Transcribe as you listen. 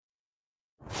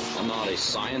I'm not a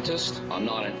scientist. I'm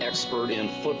not an expert in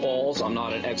footballs. I'm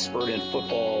not an expert in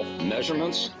football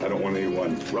measurements. I don't want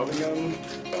anyone rubbing them,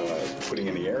 putting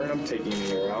any air in them, taking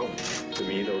the air out. To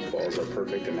me, those balls are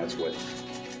perfect, and that's what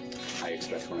I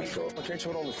expect when I throw. I can't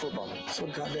throw it over football. It's so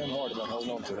goddamn hard about holding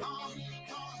on to it.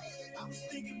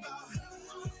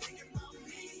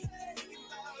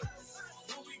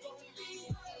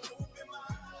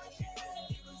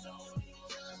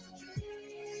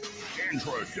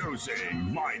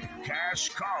 Introducing Mike Cash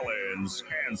Collins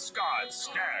and Scott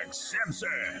Stagg Simpson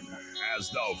as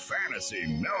the Fantasy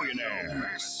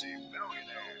Millionaires.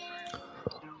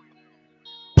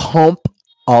 Pump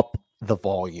up the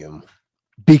volume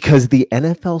because the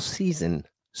NFL season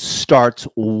starts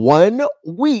 1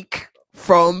 week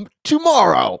from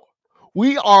tomorrow.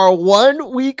 We are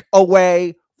 1 week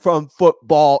away from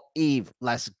football eve.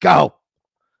 Let's go.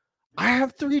 I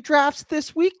have 3 drafts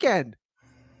this weekend.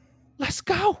 Let's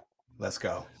go. Let's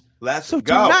go. So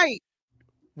tonight,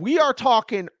 we are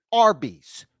talking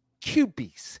RBs,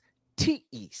 QBs,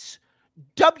 TEs,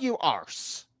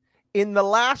 WRs. In the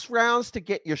last rounds to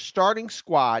get your starting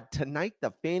squad, tonight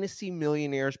the Fantasy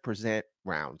Millionaires present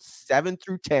rounds 7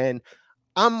 through 10.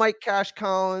 I'm Mike Cash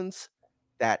Collins.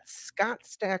 That's Scott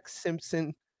Stagg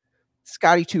Simpson.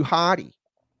 Scotty Too Hottie.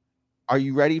 Are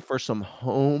you ready for some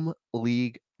home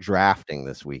league drafting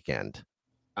this weekend?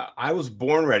 I was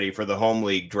born ready for the home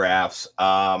league drafts.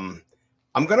 I'm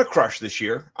going to crush this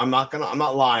year. I'm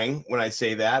not lying when I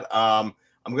say that. I'm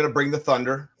going to bring the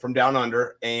thunder from down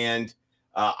under, and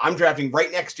I'm drafting right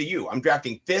next to you. I'm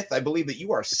drafting 5th. I believe that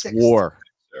you are 6th. War.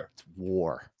 It's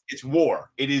war. It's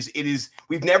war. It is.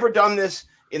 We've never done this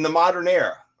in the modern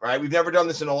era, right? We've never done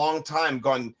this in a long time,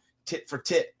 gone tit for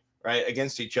tit, right,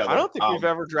 against each other. I don't think we've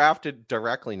ever drafted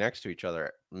directly next to each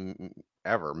other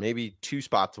ever. Maybe 2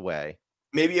 spots away.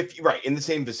 Maybe if you're right in the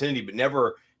same vicinity, but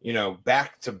never,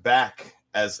 back to back,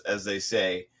 as they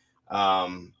say.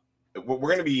 We're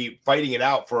going to be fighting it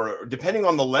out for depending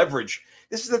on the leverage.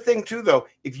 This is the thing too, though.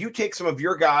 If you take some of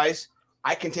your guys,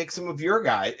 I can take some of your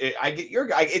guys. I get your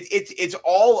guy. It's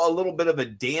all a little bit of a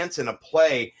dance and a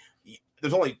play.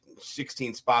 There's only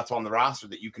 16 spots on the roster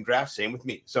that you can draft. Same with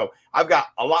me. So I've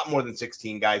got a lot more than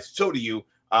 16 guys. So do you.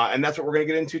 And that's what we're going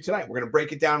to get into tonight. We're going to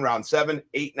break it down round 7,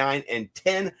 8, 9, and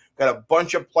 10. Got a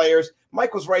bunch of players.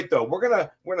 Mike was right, though. We're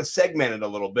gonna segment it a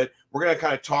little bit. We're going to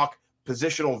kind of talk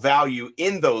positional value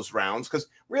in those rounds because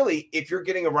really, if you're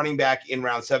getting a running back in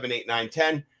round 7, 8, 9,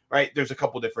 10, right, there's a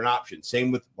couple different options.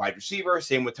 Same with wide receiver,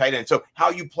 same with tight end. So how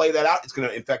you play that out is going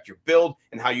to affect your build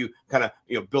and how you kind of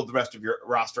build the rest of your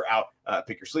roster out,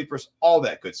 pick your sleepers, all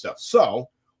that good stuff. So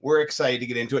we're excited to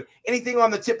get into it. Anything on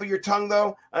the tip of your tongue,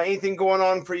 though? Anything going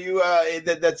on for you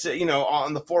that's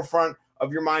on the forefront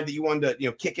of your mind that you wanted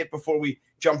to kick it before we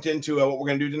jumped into what we're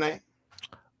going to do tonight?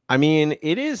 I mean,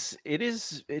 it is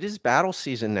battle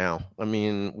season now. I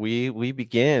mean, we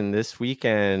begin this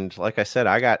weekend. Like I said,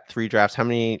 I got 3 drafts. How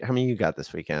many you got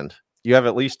this weekend? You have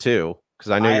at least 2 because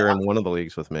I know you're in one of the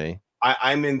leagues with me.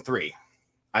 I'm in 3.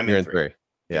 You're in 3.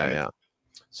 Yeah.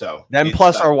 So then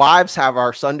plus our wives have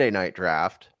our Sunday night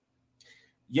draft.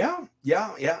 Yeah.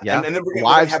 And then we're going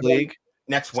Wives to have league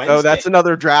next Wednesday. So that's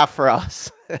another draft for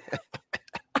us.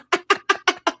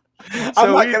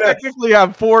 So we technically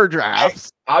have 4 drafts.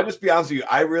 I'll just be honest with you.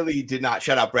 I really did not.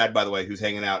 Shout out Brad, by the way, who's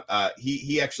hanging out.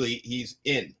 He's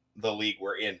in the league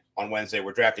we're in on Wednesday.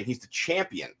 We're drafting. He's the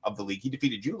champion of the league. He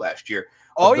defeated you last year.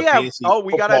 Oh, yeah. We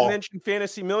got to mention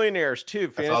Fantasy Millionaires, too.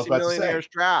 Fantasy Millionaires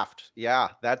draft. Yeah,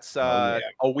 that's a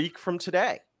week from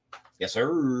today. Yes,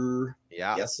 sir.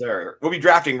 Yeah. Yes, sir. We'll be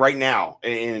drafting right now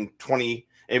in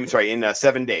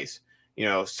 7 days.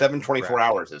 24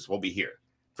 hours is we'll be here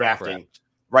drafting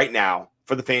right now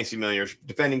for the Fantasy Millionaires.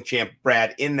 Defending champ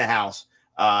Brad in the house.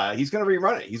 He's going to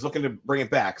rerun it. He's looking to bring it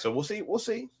back. So we'll see.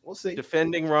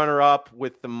 Defending runner-up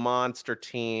with the monster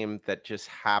team that just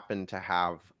happened to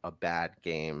have a bad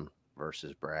game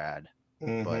versus Brad.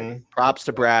 Mm-hmm. But props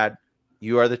to Brad.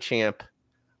 You are the champ.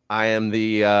 I am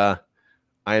the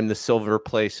silver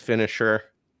place finisher,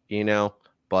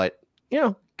 but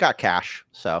got cash.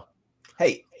 So,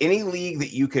 hey, any league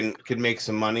that you can make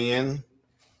some money in,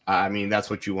 I mean, that's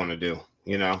what you want to do,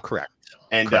 Correct.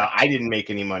 And I didn't make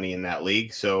any money in that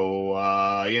league, so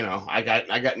I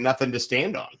got nothing to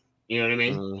stand on. You know what I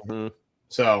mean? Mm-hmm.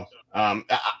 So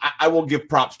I will give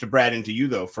props to Brad and to you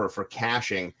though for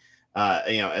cashing.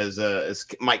 As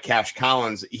Mike Cash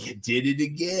Collins, you did it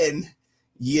again.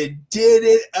 I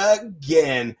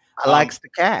likes the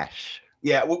cash.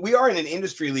 Yeah, we are in an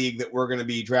industry league that we're going to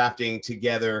be drafting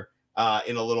together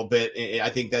in a little bit. I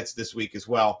think that's this week as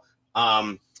well.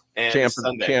 And Champ,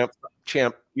 Sunday.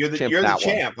 champ. You're the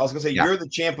champ. I was gonna say you're the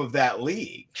champ of that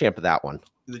league. Champ of that one.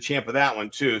 The champ of that one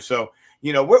too. So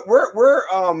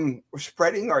we're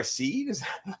spreading our seed. Is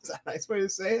that a nice way to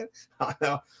say it?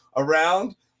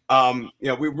 Around.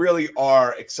 We really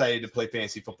are excited to play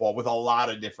fantasy football with a lot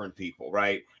of different people,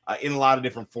 right? In a lot of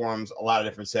different forums, a lot of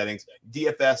different settings,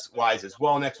 DFS wise as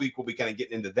well. Next week we'll be kind of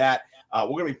getting into that. We're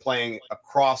going to be playing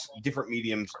across different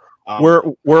mediums.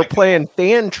 We're playing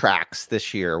Fan Tracks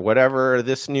this year, whatever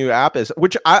this new app is.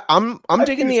 Which I'm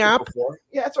digging the app.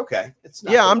 Yeah, it's okay.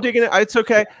 I'm digging it. It's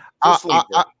okay.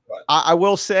 I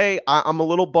will say I'm a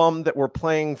little bummed that we're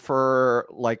playing for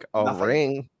like a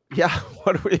ring. Yeah.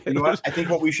 What do we? You know what? I think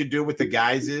what we should do with the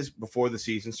guys is before the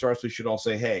season starts, we should all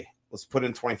say, "Hey, let's put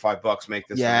in $25. Make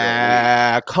this."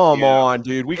 Yeah, come on,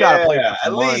 dude. We gotta play for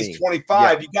at money. Least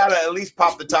 25. Yeah. You gotta at least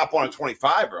pop the top on a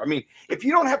 25er. I mean, if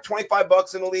you don't have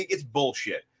 $25 in the league, it's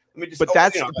bullshit. But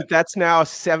that's now a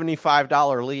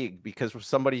 $75 league because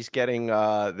somebody's getting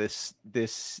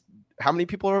this. How many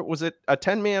people was it? A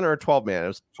 10-man or a 12-man? It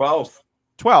was 12.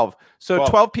 12. So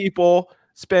 12 people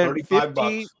spent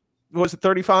 $50. Was it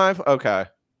 35? Okay.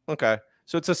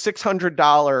 So it's a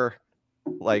 $600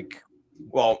 like.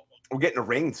 Well, we're getting a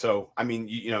ring, so I mean,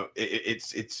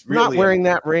 it's really not wearing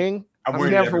that ring.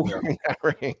 I'm never wearing that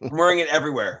ring. I'm wearing it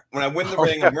everywhere. When I win the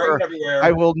ring, I'm wearing it everywhere.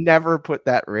 I will never put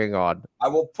that ring on. I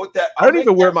will put that. I don't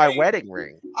even wear my wedding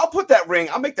ring. I'll put that ring.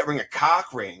 I'll make that ring a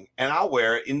cock ring, and I'll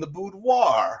wear it in the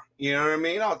boudoir. You know what I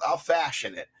mean? I'll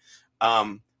fashion it.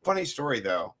 Funny story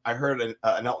though. I heard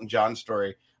an Elton John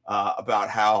story about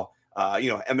how.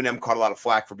 Eminem caught a lot of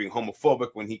flack for being homophobic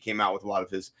when he came out with a lot of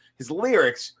his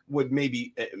lyrics would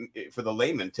maybe for the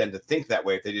layman tend to think that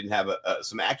way if they didn't have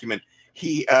some acumen.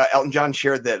 Elton John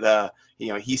shared that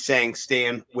he sang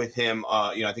 "Stand with Him,"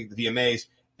 I think the VMAs,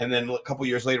 and then a couple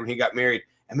years later when he got married,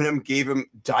 Eminem gave him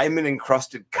diamond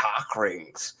encrusted cock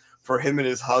rings for him and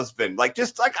his husband. Like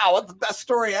what's the best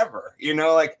story ever?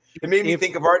 It made me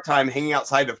think of our time hanging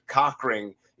outside of Cock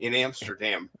Ring in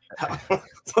Amsterdam.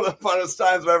 It's one of the funnest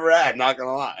times I've ever had, not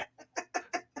gonna lie.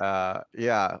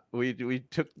 We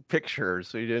took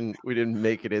pictures. We didn't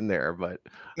make it in there, but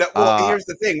here's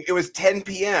the thing. It was 10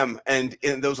 p.m. and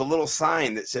there was a little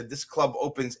sign that said this club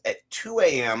opens at 2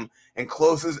 a.m. and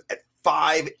closes at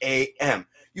 5 a.m.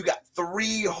 You got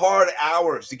 3 hard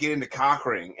hours to get into Cock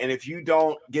Ring, and if you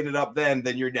don't get it up then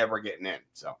you're never getting in.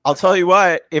 So I'll tell you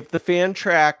what, if the Fan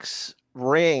Tracks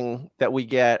ring that we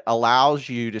get allows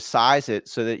you to size it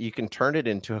so that you can turn it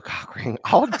into a cock ring,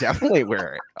 I'll definitely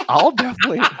wear it. I'll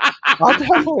definitely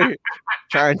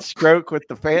try and stroke with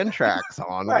the Fan Tracks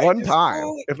on one time.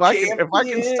 If I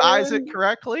can size it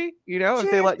correctly,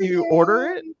 if they let you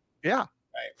order it,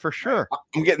 for sure.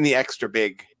 I'm getting the extra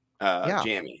big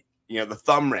jammy, the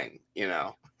thumb ring,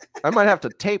 I might have to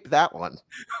tape that one.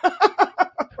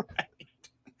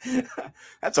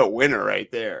 That's a winner right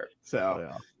there.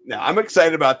 So no, I'm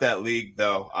excited about that league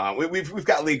though. We've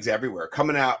got leagues everywhere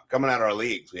coming out our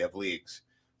leagues. We have leagues.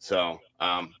 So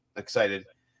excited.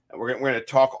 We're going to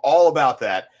talk all about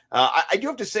that. I do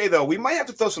have to say though, we might have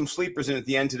to throw some sleepers in at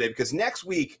the end today because next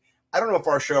week, I don't know if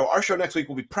our show next week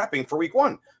will be prepping for week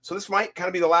 1. So this might kind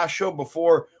of be the last show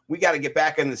before we got to get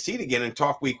back in the seat again and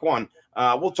talk week 1.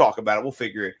 We'll talk about it. We'll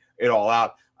figure it all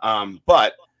out.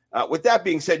 But with that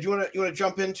being said, you want to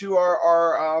jump into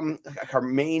our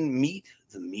main meat,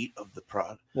 the meat of the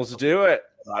prod? Let's do it.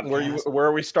 Where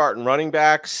are we starting? Running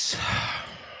backs.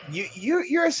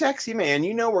 You're a sexy man.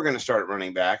 We're going to start at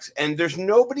running backs, and there's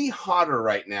nobody hotter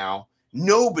right now.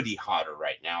 Nobody hotter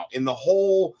right now in the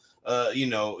whole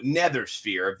nether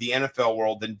sphere of the NFL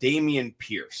world than Damien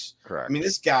Pierce. Correct. I mean,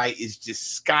 this guy is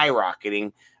just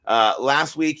skyrocketing.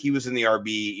 Last week he was in the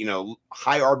RB,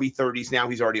 high RB 30s. Now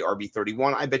he's already RB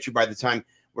 31. I bet you by the time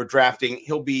we're drafting,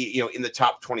 he'll be, in the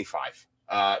top 25,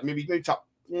 maybe top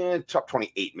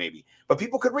 28, maybe. But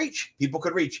people could reach,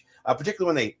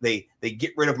 particularly when they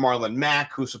get rid of Marlon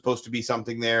Mack, who's supposed to be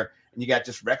something there, and you got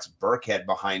just Rex Burkhead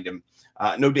behind him.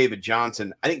 No David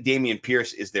Johnson. I think Damien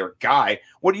Pierce is their guy.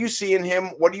 What do you see in him?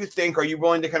 What do you think? Are you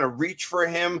willing to kind of reach for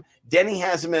him? Denny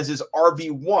has him as his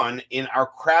RB1 in our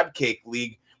Crab Cake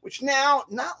League, which now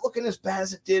not looking as bad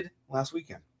as it did last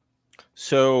weekend.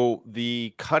 So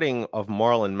the cutting of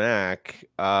Marlon Mack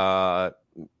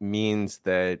means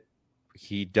that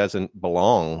he doesn't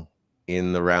belong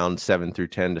in the round 7 through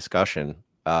 10 discussion.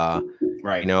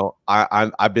 Right.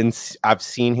 I've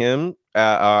seen him.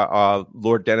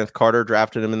 Lord Dennis Carter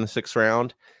drafted him in the 6th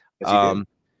round.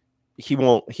 He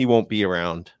won't be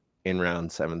around in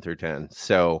round 7 through 10.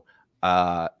 So,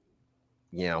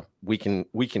 we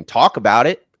can talk about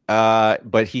it.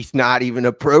 But he's not even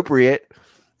appropriate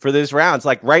for this round. It's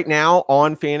like right now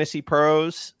on Fantasy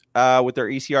Pros, with their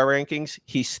ECR rankings,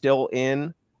 he's still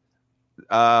in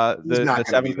the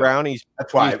 7th round.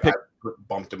 That's why I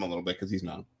bumped him a little bit because he's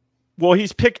not. Well,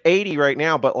 he's pick 80 right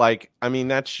now, but like, I mean,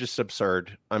 that's just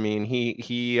absurd. I mean,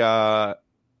 the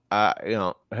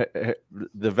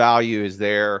value is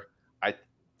there.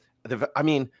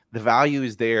 The value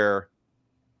is there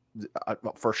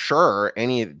for sure.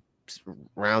 Any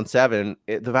round 7,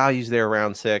 the value's there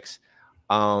round 6.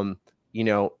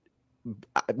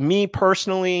 Me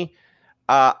personally,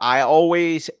 I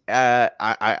always,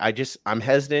 I'm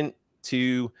hesitant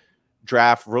to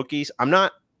draft rookies. I'm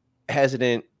not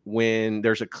hesitant when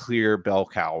there's a clear bell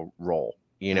cow role,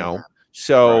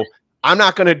 so right. I'm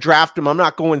not going to draft him. I'm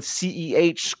not going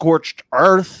CEH scorched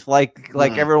earth like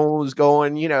everyone was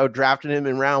going, drafting him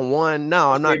in round 1.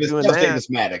 No, I'm not doing that.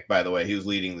 Davis Maddock, by the way, he was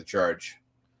leading the charge.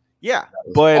 Yeah,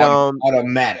 but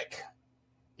automatic.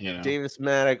 Davis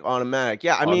Maddock, automatic.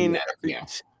 Yeah, I mean,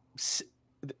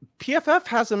 PFF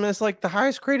has him as like the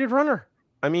highest graded runner.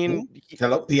 I mean,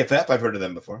 hello, PFF. I've heard of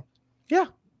them before. Yeah.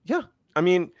 I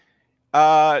mean,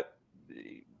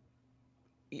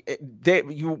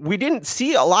 we didn't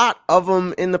see a lot of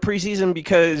them in the preseason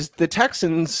because the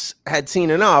Texans had seen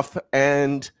enough,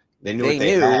 and they knew what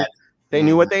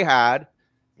they had.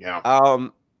 Yeah.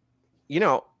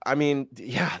 I mean,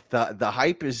 yeah, the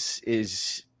hype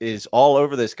is all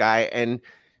over this guy, and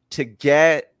to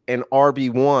get an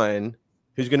RB1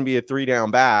 who's going to be a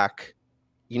 3-down back,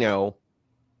 5th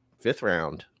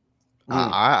round,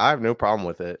 I have no problem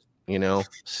with it.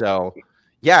 So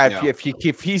yeah, if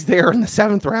he's there in the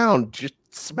 7th round, just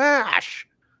smash.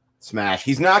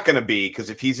 He's not going to be, because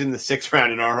if he's in the 6th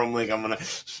round in our home league, I'm gonna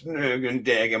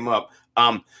dag him up.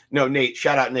 No, Nate,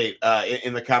 shout out Nate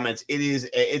in the comments.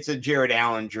 It's a Jared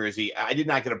Allen jersey. I did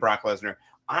not get a Brock Lesnar.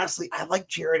 Honestly, I like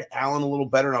Jared Allen a little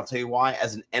better, and I'll tell you why.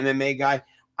 As an MMA guy,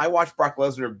 I watched Brock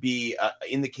Lesnar be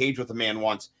in the cage with a man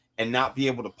once and not be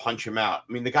able to punch him out.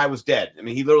 I mean, the guy was dead. I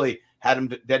mean, he literally had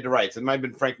him dead to rights. It might have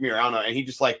been Frank Mir, I don't know. And he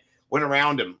just like went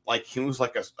around him like he was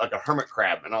like a hermit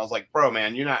crab. And I was like, bro,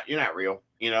 man, you're not real.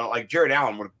 Like Jared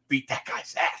Allen would have beat that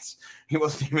guy's ass. He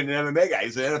wasn't even an MMA guy.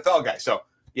 He's an NFL guy. So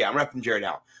yeah, I'm repping Jared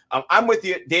Allen. I'm with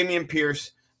you, Damian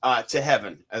Pierce, to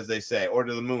heaven, as they say, or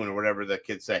to the moon, or whatever the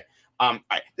kids say. All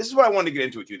right, this is what I wanted to get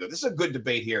into with you, though. This is a good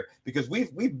debate here because we've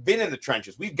been in the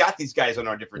trenches. We've got these guys on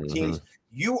our different teams.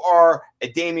 You are a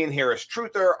Damien Harris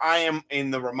truther. I am in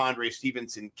the Rhamondre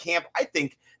Stevenson camp. I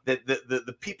think that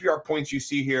the PPR points you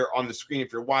see here on the screen,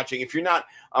 if you're watching, if you're not,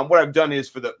 what I've done is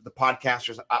for the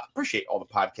podcasters, I appreciate all the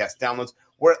podcast downloads.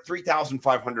 We're at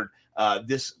 3,500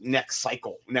 this next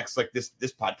cycle, this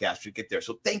podcast should get there.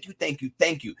 So thank you.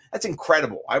 That's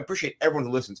incredible. I appreciate everyone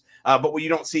who listens. But what you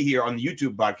don't see here on the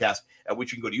YouTube podcast,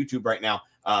 which you can go to YouTube right now,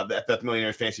 the FF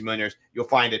Millionaires, Fantasy Millionaires, you'll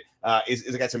find it,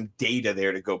 is I got some data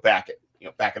there to go back it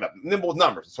up. Nimble with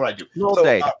numbers. That's what I do. A little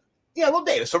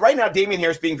data. So right now, Damien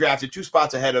Harris being drafted 2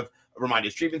 spots ahead of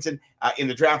Rhamondre Stevenson in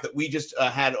the draft that we just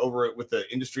had over with the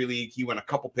Industry League. He went a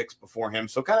couple picks before him,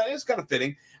 so it's kind of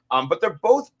fitting. But they're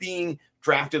both being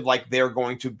drafted like they're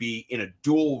going to be in a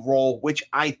dual role, which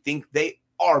I think they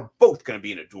are both going to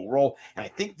be in a dual role. And I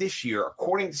think this year,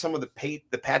 according to some of the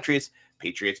Patriots,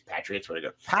 what I go,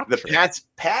 the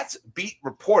Pats beat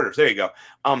reporters. There you go.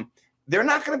 They're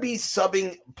not going to be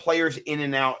subbing players in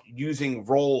and out using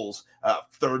roles,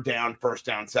 3rd down, 1st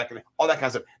down, 2nd, all that kind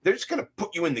of stuff. They're just going to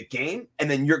put you in the game, and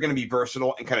then you're going to be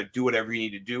versatile and kind of do whatever you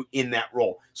need to do in that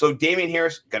role. So Damien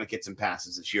Harris, going to get some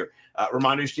passes this year.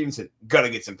 Rhamondre Stevenson, going to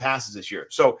get some passes this year.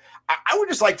 So I would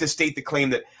just like to state the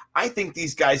claim that I think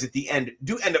these guys at the end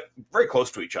do end up very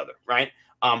close to each other, right?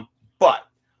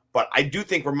 But I do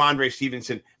think Rhamondre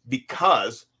Stevenson,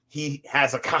 because he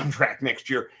has a contract next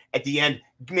year, at the end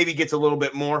maybe gets a little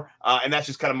bit more, and that's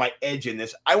just kind of my edge in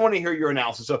this. I want to hear your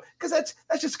analysis, so because that's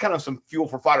just kind of some fuel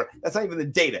for fodder. That's not even the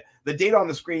data. The data on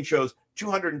the screen shows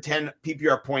 210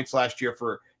 PPR points last year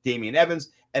for Damian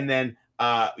Evans, and then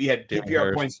we had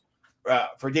PPR points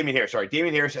for Damien Harris. Sorry,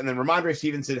 Damien Harris, and then Rhamondre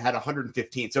Stevenson had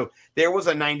 115. So there was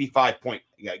a 95-point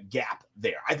gap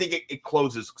there. I think it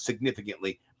closes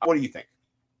significantly. What do you think?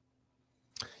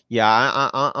 Yeah,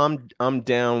 I'm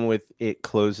down with it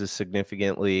closes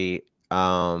significantly.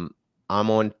 I'm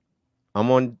on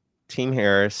Team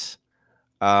Harris.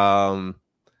 I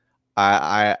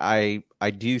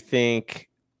do think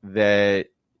that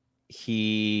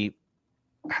he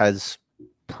has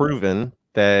proven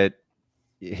that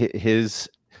his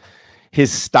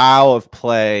style of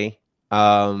play, he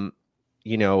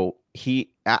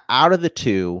out of the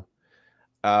two,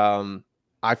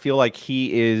 I feel like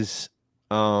he is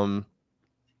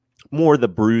more the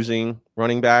bruising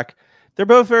running back. They're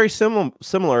both very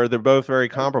similar. They're both very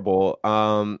comparable.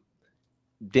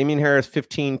 Damien Harris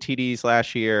 15 TDs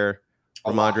last year.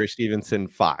 Rhamondre Stevenson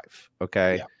 5.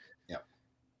 Okay. Yeah. Yeah.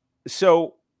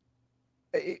 So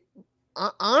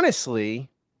honestly,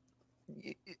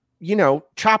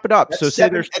 chop it up. That's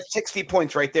that's 60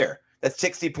 points right there. That's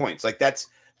 60 points. Like that's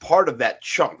part of that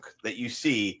chunk that you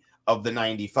see of the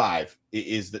 95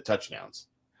 is the touchdowns.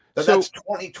 So that's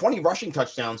 20 rushing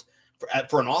touchdowns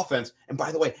for an offense. And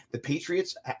by the way, the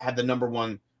Patriots had the number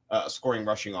one scoring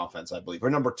rushing offense, I believe, or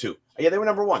number 2. Yeah, they were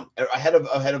number 1 ahead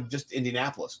of just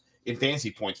Indianapolis in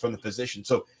fantasy points from the position.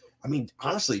 So, I mean,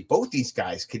 honestly, both these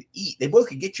guys could eat. They both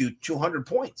could get you 200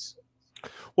 points.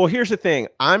 Well, here's the thing.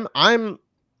 I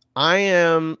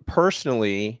am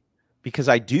personally, because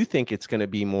I do think it's going to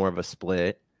be more of a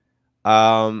split.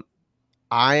 I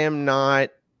am not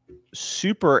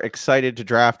super excited to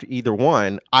draft either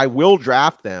one. I will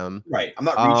draft them. Right. I'm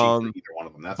not reaching for either one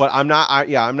of them.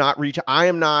 I'm not reaching. I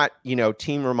am not,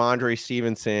 team Rhamondre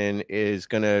Stevenson is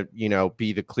going to,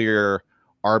 be the clear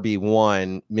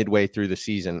RB1 midway through the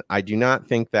season. I do not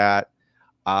think that.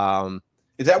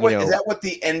 Is that what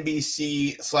the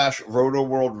NBC / Roto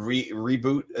World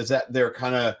reboot? Is that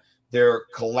their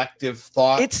collective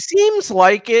thought? It seems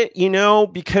like it,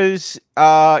 because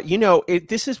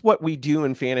this is what we do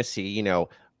in fantasy.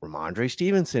 Rhamondre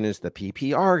Stevenson is the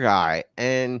PPR guy,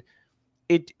 and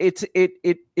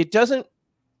it doesn't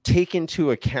take into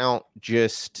account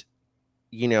just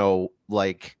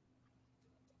like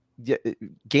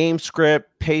game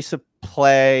script, pace of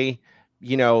play,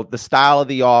 the style of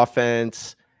the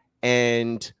offense,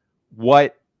 and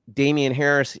what Damien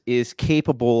Harris is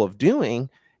capable of doing.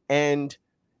 And,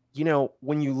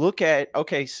 when you look at,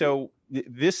 so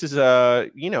this is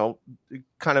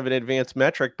kind of an advanced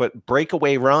metric, but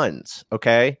breakaway runs.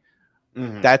 Okay.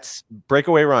 Mm-hmm. That's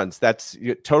breakaway runs. That's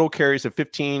total carries of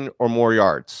 15 or more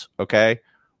yards. Okay.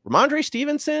 Rhamondre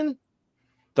Stevenson,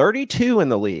 32 in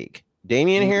the league.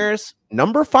 Damien Harris,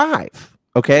 number 5.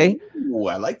 Okay. Ooh,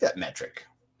 I like that metric.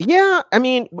 Yeah. I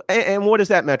mean, and what is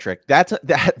that metric?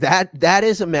 That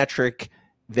is a metric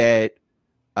that,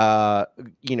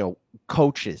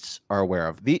 coaches are aware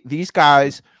of. These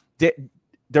guys,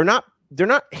 they're not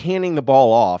handing the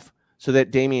ball off so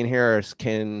that Damien Harris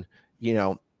can,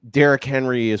 Derrick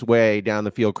Henry his way down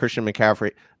the field, Christian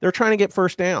McCaffrey. They're trying to get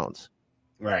first downs.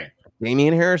 Right.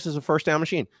 Damien Harris is a first down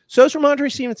machine. So is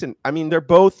Rhamondre Stevenson. I mean, they're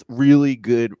both really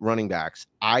good running backs.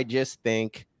 I just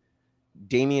think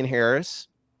Damien Harris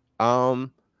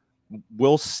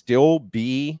will still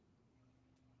be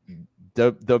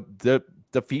the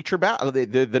feature battle,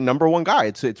 the number one guy.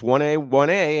 It's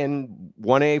 1A, and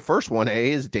 1A, first 1A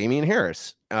is Damien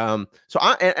Harris. So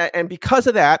I because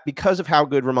of that, because of how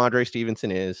good Rhamondre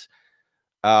Stevenson is,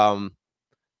 I'm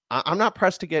not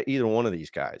pressed to get either one of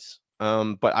these guys.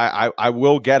 But I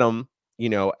will get them,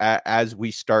 as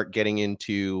we start getting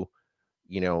into,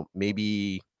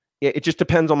 maybe it just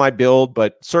depends on my build,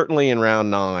 but certainly in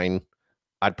round 9,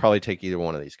 I'd probably take either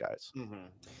one of these guys. Mm-hmm.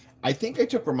 I think I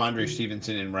took Rhamondre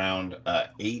Stevenson in round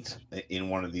 8 in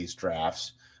one of these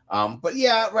drafts. But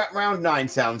yeah, round 9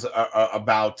 sounds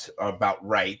about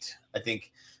right. I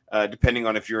think depending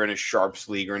on if you're in a Sharps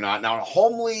league or not. Now in a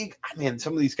home league, man,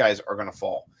 some of these guys are going to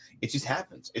fall. It just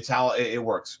happens. It's how it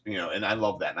works, and I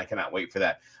love that, and I cannot wait for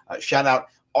that. Shout out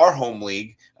our home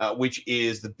league, which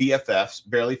is the BFFs,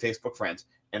 Barely Facebook Friends,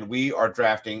 and we are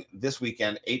drafting this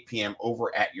weekend, 8 p.m.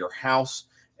 over at your house.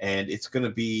 And it's going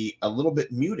to be a little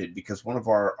bit muted because one of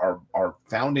our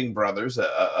founding brothers,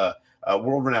 a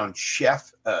world-renowned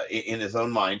chef in his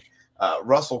own mind,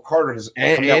 Russell Carter, has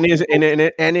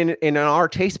in our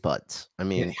taste buds. I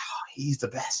mean, he's the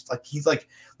best.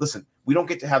 Listen, we don't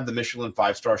get to have the Michelin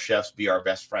 5-star chefs be our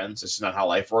best friends. This is not how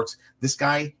life works. This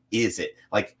guy is it.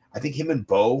 Like, I think him and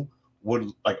Bo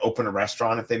would open a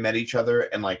restaurant if they met each other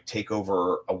and take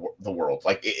over the world.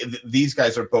 These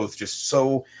guys are both just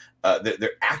so their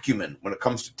acumen when it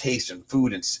comes to taste and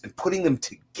food and putting them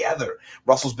together.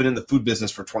 Russell's been in the food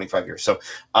business for 25 years. So,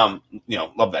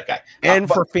 love that guy. And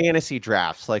for fantasy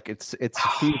drafts, it's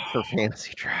food for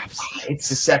fantasy drafts. It's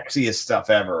the sexiest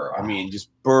stuff ever. I mean, just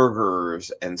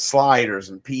burgers and sliders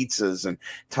and pizzas and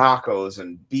tacos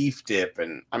and beef dip.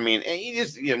 And I mean, and you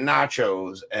just,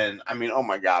 nachos. And I mean, oh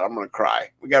my God, I'm going to cry.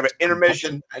 We got an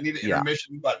intermission. I need an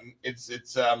intermission button. It's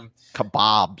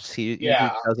kebabs. He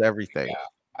does everything. Yeah.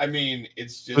 I mean,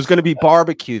 it's just. There's going to be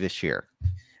barbecue this year.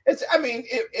 It's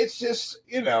just,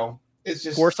 it's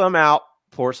just. Pour some out.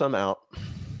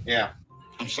 Yeah.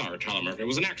 I'm sorry, Tyler Murphy. It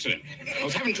was an accident. I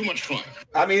was having too much fun.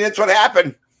 I mean, that's what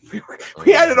happened.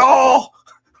 We had it all.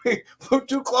 We flew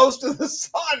too close to the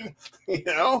sun,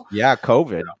 Yeah,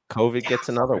 COVID. COVID gets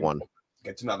another one.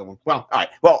 Gets another one. Well, all right.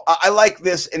 Well, I like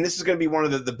this, and this is going to be one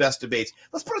of the best debates.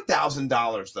 Let's put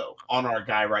 $1,000 though on our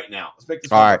guy right now. Let's make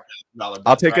this all right. $1,000.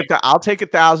 I'll take it. I'll take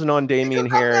 1,000 on Damien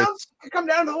Harris. It could come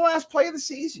down to the last play of the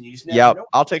season. You just never know.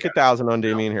 I'll take 1,000 on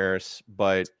Damien Harris,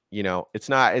 but it's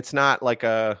not like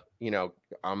a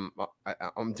I'm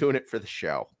doing it for the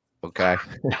show. Okay.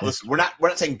 Now listen, we're not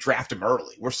saying draft him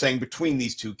early. We're saying between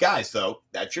these two guys, though,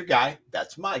 that's your guy,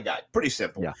 that's my guy. Pretty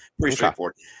simple. Yeah. Pretty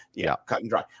straightforward. Yeah. Cut and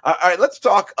dry. All right, let's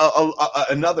talk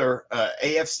another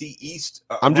AFC East.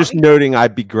 I'm just noting I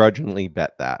begrudgingly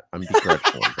bet that.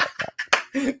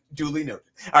 Duly noted.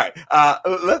 All right.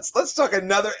 Let's talk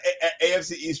another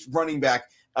AFC East running back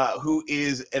who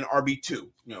is an RB2,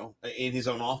 in his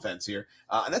own offense here.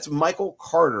 And that's Michael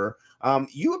Carter.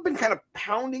 You have been kind of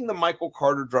pounding the Michael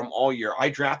Carter drum all year. I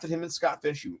drafted him in Scott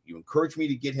Fish. You encouraged me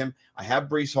to get him. I have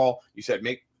Breece Hall. You said,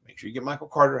 make sure you get Michael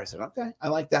Carter. I said, okay, I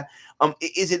like that.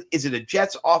 Is it a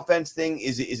Jets offense thing?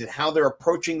 Is it how they're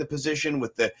approaching the position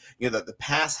with the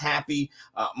pass happy,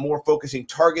 more focusing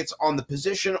targets on the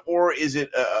position, or is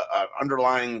it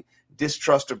underlying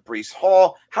distrust of Breece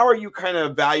Hall? How are you kind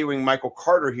of valuing Michael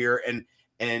Carter here, and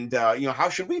how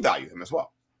should we value him as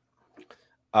well?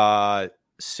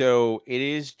 So it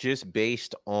is just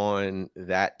based on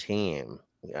that team.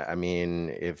 I mean,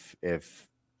 if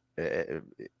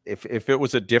it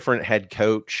was a different head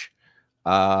coach,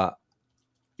 I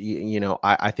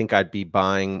think I'd be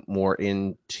buying more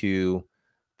into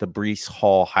the Breece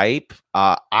Hall hype.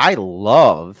 I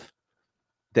love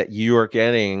that you are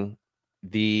getting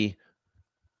the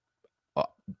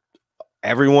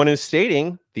everyone is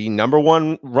stating the number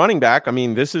one running back. I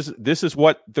mean, this is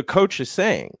what the coach is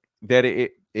saying, that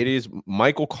it is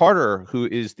Michael Carter who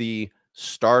is the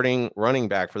starting running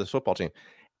back for this football team.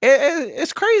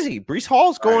 It's crazy. Breece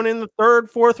Hall's going in the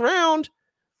 3rd, 4th round,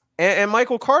 and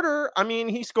Michael Carter, I mean,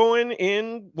 he's going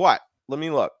in what? Let me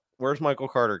look. Where's Michael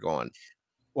Carter going?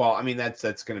 Well, I mean,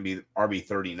 that's going to be RB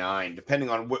 39, depending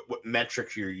on what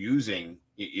metrics you're using.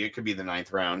 It could be the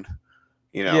 9th round.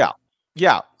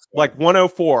 Yeah, like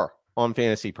 104 on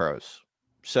Fantasy Pros.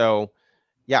 So,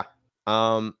 yeah,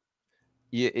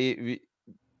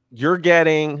 you're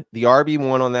getting the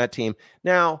RB1 on that team.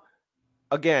 Now,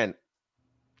 again,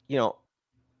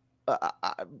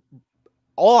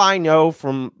 all I know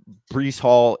from Breece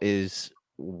Hall is,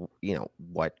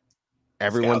 what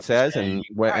everyone says, and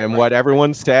what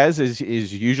everyone says is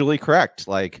usually correct.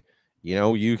 Like,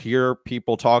 you hear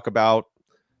people talk about,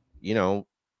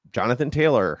 Jonathan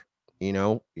Taylor,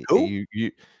 and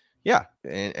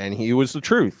he was the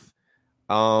truth.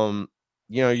 You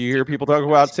hear people talk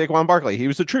about Saquon Barkley. He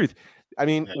was the truth. I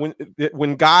mean,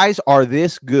 when guys are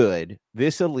this good,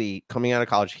 this elite coming out of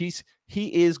college, he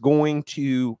is going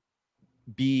to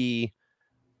be,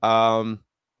 probably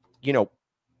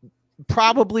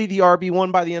the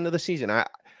RB1 by the end of the season. I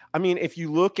mean, if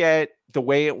you look at the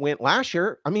way it went last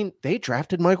year, I mean, they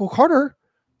drafted Michael Carter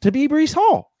to be Breece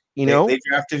Hall. They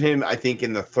drafted him, I think,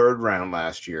 in the 3rd round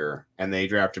last year, and they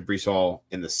drafted Breece Hall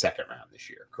in the 2nd round this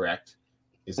year. Correct?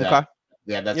 Is that okay?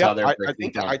 Yeah, that's how they're. I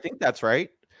think that's right.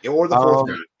 Or the 4th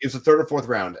round. It was the 3rd or 4th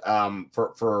round.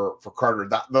 For Carter.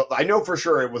 I know for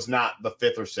sure it was not the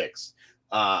 5th or 6th.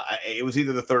 It was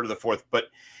either the 3rd or the 4th. But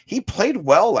he played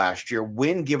well last year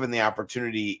when given the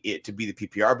opportunity to be the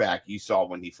PPR back. You saw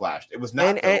when he flashed. It was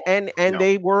not.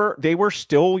 They were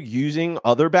still using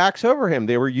other backs over him.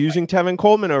 They were using Tevin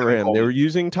Coleman over him. They were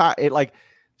using Ty.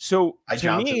 So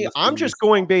to me, I'm just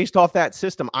going based off that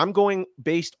system. I'm going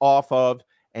based off of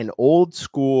an old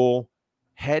school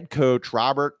head coach,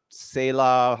 Robert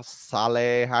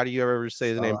Saleh. How do you ever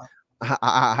say his name?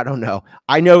 I don't know.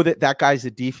 I know that guy's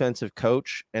a defensive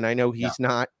coach, and I know he's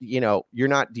not, you're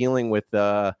not dealing with,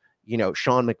 Sean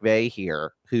McVay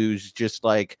here, who's just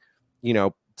like,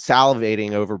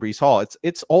 salivating over Breece Hall.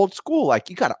 It's old school. Like,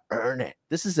 you got to earn it.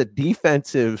 This is a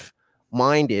defensive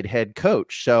minded head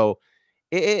coach. So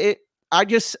I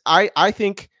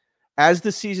think as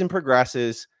the season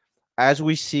progresses, as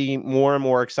we see more and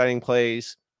more exciting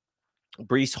plays,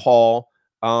 Breece Hall,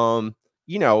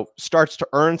 starts to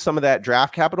earn some of that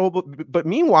draft capital. But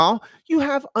meanwhile, you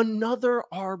have another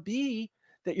RB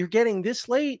that you're getting this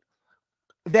late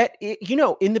that,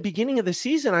 in the beginning of the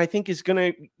season, I think is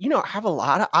going to, have a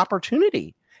lot of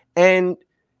opportunity. And,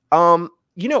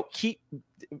 he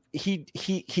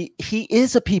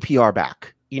is a PPR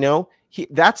back,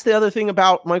 that's the other thing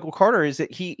about Michael Carter is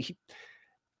that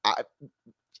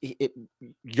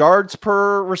yards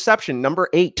per reception, number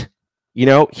 8.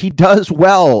 He does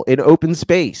well in open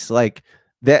space. Like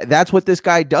that's what this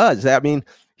guy does. I mean,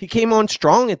 he came on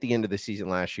strong at the end of the season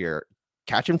last year,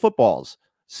 catching footballs.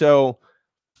 So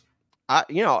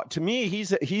to me,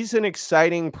 he's an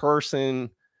exciting person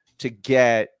to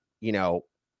get,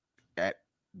 at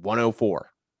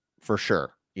 104 for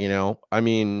sure. I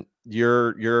mean,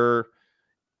 you're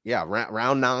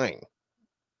round 9,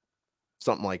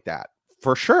 something like that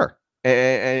for sure.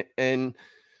 And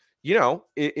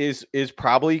it is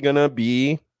probably going to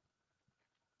be,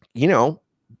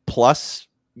 plus,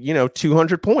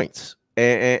 200 points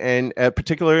and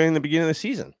particularly in the beginning of the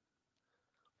season.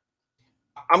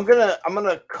 I'm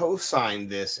gonna co-sign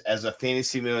this as a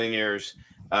Fantasy Millionaires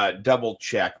double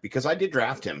check because I did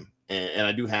draft him and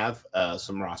I do have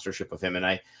some rostership of him and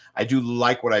I do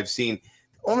like what I've seen.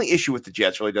 The only issue with the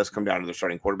Jets really does come down to their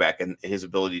starting quarterback and his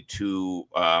ability to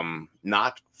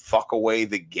not fuck away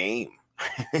the game.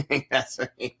 That's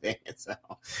anything.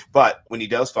 But when he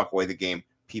does fuck away the game,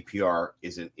 PPR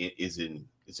is in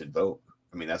vogue.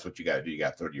 I mean, that's what you got to do. You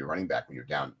got to throw to your running back when you're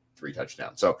down 3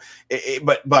 touchdowns. So,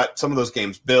 but some of those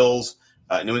games, Bills,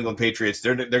 New England Patriots,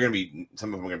 they're going to be,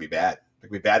 some of them are going to be bad. They're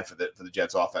going to be bad for the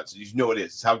Jets offense. You know it is.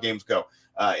 It's how games go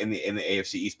in the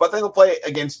AFC East. But they'll play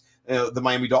against the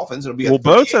Miami Dolphins. It'll be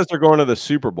Bo says they're going to the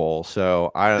Super Bowl,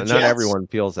 so not everyone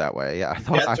feels that way. Yeah, I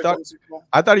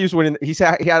thought he was winning. He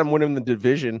had him winning the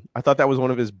division. I thought that was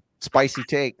one of his spicy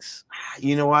takes.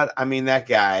 You know what? I mean, that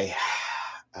guy.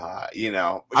 I'm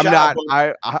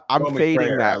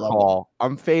fading that call.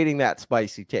 I'm fading that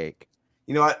spicy take.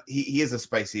 You know what? He is a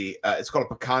spicy. It's called a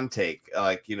pecan take.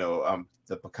 The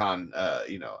pecan.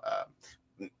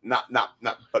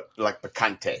 But like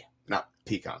picante, not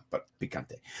pecan, but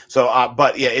picante. So,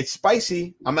 but yeah, it's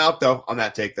spicy. I'm out though on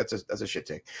that take. That's a shit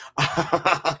take.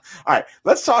 All right,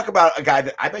 let's talk about a guy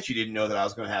that I bet you didn't know that I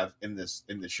was going to have in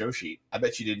the show sheet. I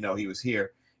bet you didn't know he was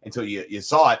here until you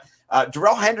saw it.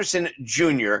 Darrell Henderson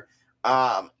Jr.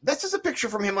 That's just a picture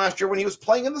from him last year when he was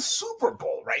playing in the Super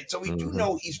Bowl, right? So we do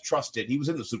know he's trusted. He was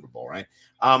in the Super Bowl, right?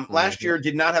 Last year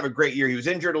did not have a great year. He was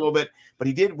injured a little bit, but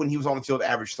he did when he was on the field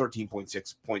average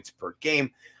 13.6 points per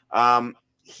game.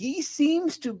 He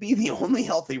seems to be the only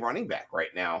healthy running back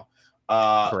right now.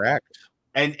 Correct.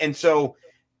 And so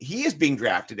he is being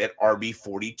drafted at RB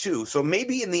 42. So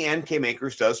maybe in the end, Cam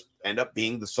Akers does end up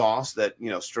being the sauce that,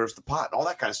 stirs the pot and all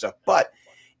that kind of stuff. But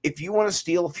if you want to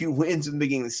steal a few wins in the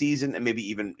beginning of the season and maybe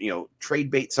even, trade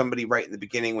bait somebody right in the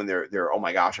beginning when they're oh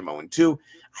my gosh, I'm 0-2,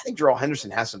 I think Darrell Henderson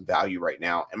has some value right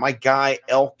now. And my guy,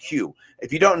 LQ,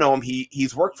 if you don't know him,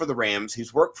 he's worked for the Rams. He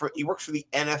works for the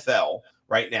NFL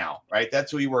right now, right?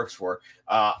 That's who he works for.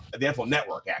 The NFL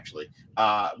Network, actually,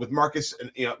 with Marcus,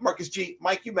 Marcus G.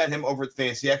 Mike, you met him over at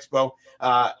Fantasy Expo.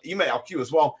 You met LQ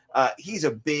as well. He's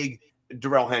a big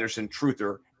Darrell Henderson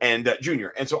truther and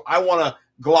junior. And so I want to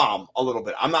glom a little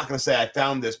bit. I'm not going to say I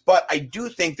found this, but I do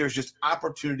think there's just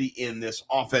opportunity in this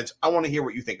offense. I want to hear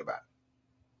what you think about it.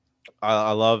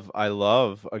 I love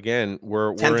again,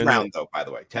 we're 10th round though, by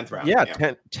the way, 10th round. Yeah.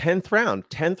 10th round,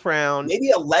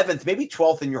 maybe 11th, maybe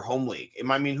 12th in your home league.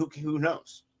 I mean, who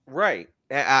knows? Right.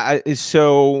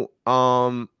 So,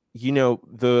 the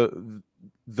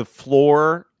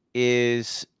floor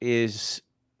is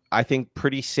I think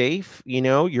pretty safe.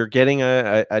 You're getting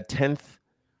a 10th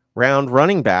round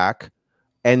running back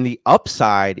and the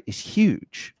upside is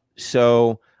huge.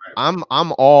 So I'm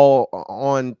all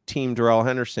on team Darrell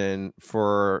Henderson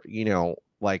for,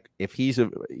 if he's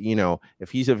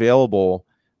available,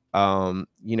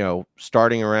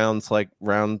 starting around like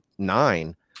round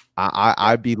 9,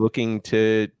 I'd be looking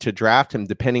to draft him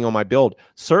depending on my build.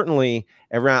 Certainly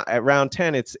at round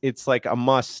 10, it's like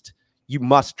you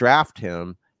must draft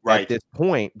him at this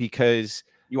point because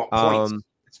you want points.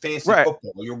 It's fantasy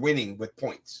football. You're winning with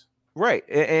points. Right.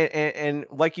 And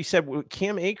like you said,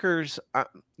 Cam Akers,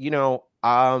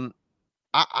 I'm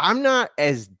not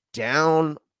as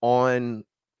down on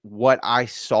what I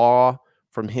saw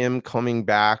from him coming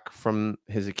back from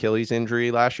his Achilles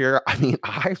injury last year. I mean,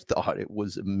 I thought it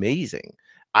was amazing.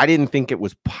 I didn't think it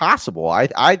was possible.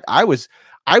 I was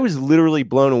literally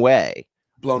blown away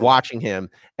watching him.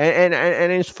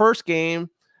 And his first game,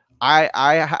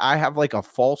 I have like a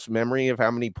false memory of how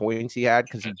many points he had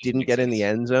because he didn't get in the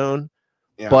end zone,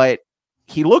 but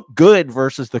he looked good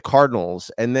versus the Cardinals,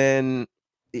 and then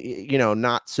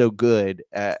not so good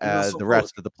the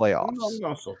rest of the playoffs.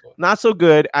 Not so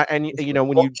good. And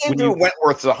when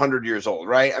Wentworth's 100 years old,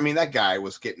 right? I mean, that guy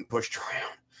was getting pushed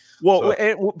around. Well,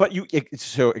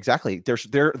 so exactly.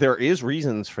 There is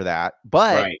reasons for that,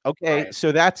 but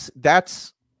so that's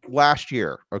last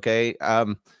year. Okay.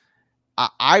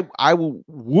 I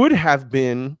would have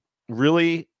been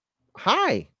really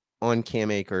high on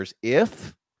Cam Akers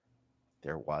if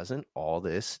there wasn't all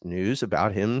this news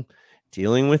about him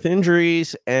dealing with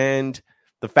injuries. And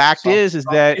the fact is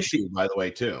that issue, by the way,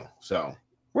 too. So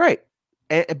right.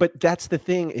 but that's the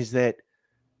thing is that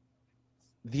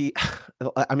the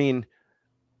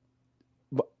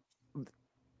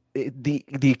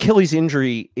Achilles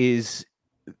injury is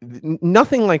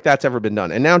nothing like that's ever been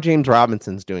done. And now James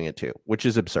Robinson's doing it too, which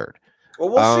is absurd. Well,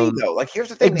 we'll see though. Like, here's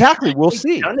the thing. Exactly. We'll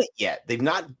see. Done it yet. They've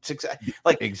not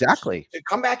like exactly to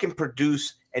come back and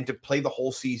produce and to play the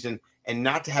whole season and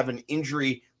not to have an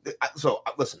injury. So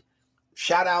listen,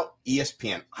 shout out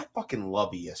ESPN. I fucking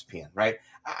love ESPN, right?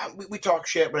 We talk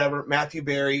shit, whatever. Matthew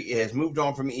Berry has moved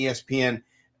on from ESPN,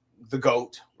 the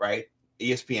GOAT, right?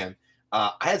 ESPN.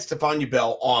 I had Stefania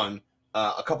Bell on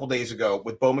a couple days ago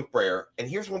with Bo McBrayer, and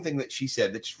here's one thing that she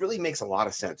said that just really makes a lot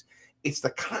of sense. It's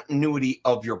the continuity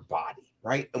of your body,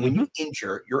 right? And when you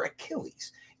injure your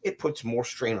Achilles, it puts more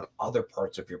strain on other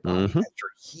parts of your body as you're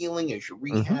healing, as you're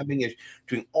rehabbing, as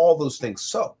doing all those things.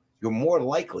 So you're more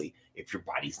likely, if your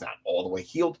body's not all the way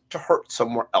healed, to hurt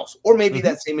somewhere else. Or maybe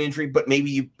that same injury, but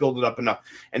maybe you build it up enough.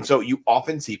 And so you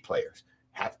often see players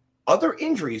have other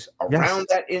injuries around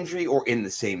that injury or in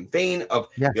the same vein of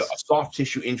a soft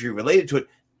tissue injury related to it,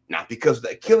 not because the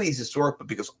Achilles is sore, but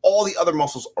because all the other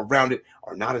muscles around it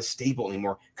are not as stable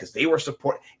anymore because they were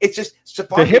support. It's just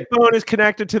the hip bone is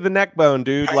connected to the neck bone,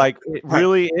 dude. Right. Like it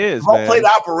really is. Well played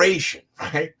operation,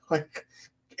 right? Like,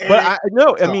 but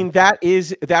I mean that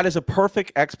is a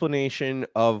perfect explanation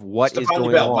of what is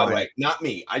going on. By the way, not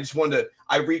me. I just wanted to.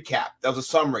 I recap. That was a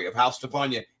summary of how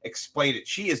Stefania explained it.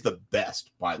 She is the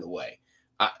best, by the way.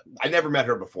 I never met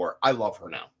her before. I love her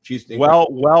now. She's well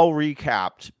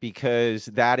recapped, because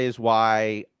that is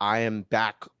why I am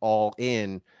back all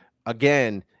in.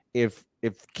 Again, if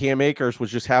Cam Akers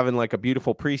was just having like a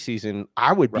beautiful preseason,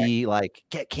 I would be like,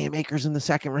 get Cam Akers in the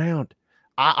second round.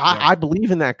 I believe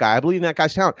in that guy. I believe in that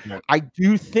guy's talent. Yeah. I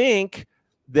do think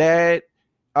that,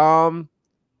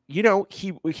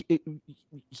 he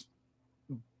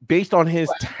based on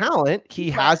his talent, he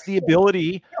has the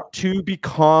ability to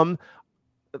become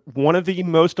one of the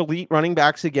most elite running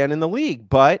backs again in the league.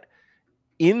 But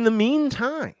in the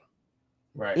meantime,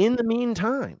 and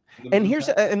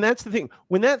that's the thing.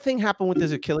 When that thing happened with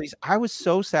his Achilles, I was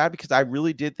so sad because I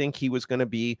really did think he was going to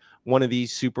be one of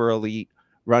these super elite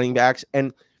running backs.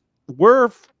 And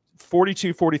we're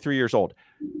 42, 43 years old.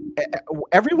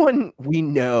 Everyone we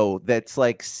know that's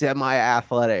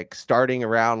semi-athletic starting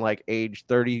around age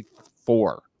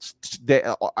 34.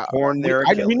 Torn their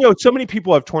Achilles. We know so many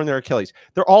people have torn their Achilles.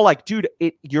 They're all like, dude,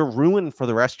 you're ruined for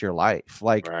the rest of your life.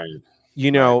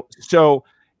 So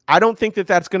I don't think that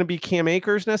that's going to be Cam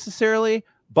Akers necessarily,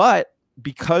 but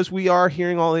because we are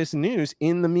hearing all this news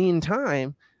in the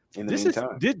meantime,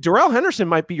 Darrell Henderson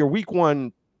might be your week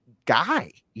one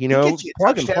guy,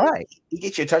 plug and play. He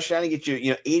gets you a touchdown. He gets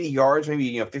you, 80 yards,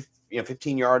 maybe,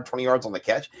 15 yards, 20 yards on the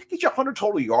catch. Get you 100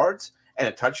 total yards and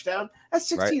a touchdown. That's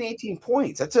 16, 18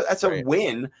 points. That's a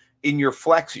win in your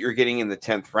flex that you're getting in the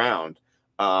 10th round.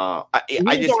 I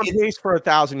just on pace for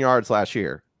 1,000 yards last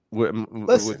year.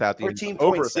 Without the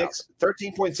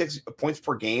 13.6 points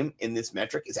per game in this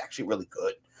metric is actually really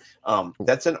good.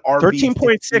 That's an RB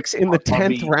 13.6 in the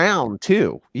 10th round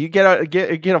too. You get a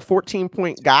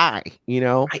 14-point guy.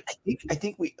 I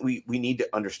think we need to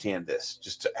understand this.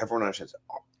 Just so everyone understands,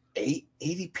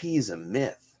 ADP is a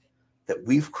myth that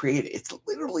we've created. It's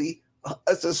literally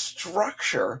it's a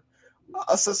structure,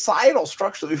 a societal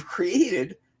structure that we've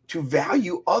created to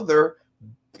value other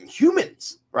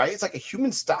humans, right? It's like a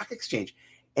human stock exchange,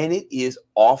 and it is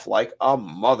off like a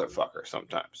motherfucker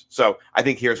sometimes. So I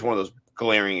think here's one of those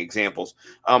glaring examples.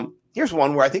 Here's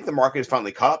one where I think the market has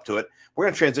finally caught up to it. We're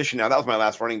going to transition now. That was my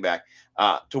last running back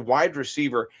to wide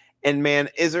receiver. And man,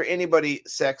 is there anybody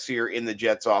sexier in the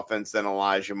Jets offense than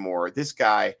Elijah Moore? This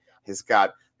guy has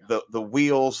got the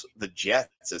wheels, the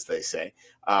jets, as they say,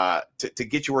 to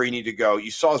get you where you need to go. You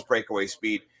saw his breakaway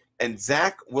speed. And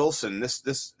Zach Wilson,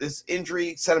 this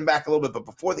injury set him back a little bit. But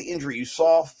before the injury, you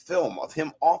saw film of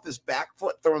him off his back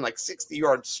foot throwing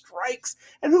 60-yard strikes.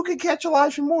 And who can catch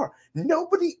Elijah Moore?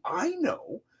 Nobody I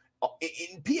know.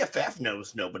 In PFF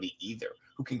knows nobody either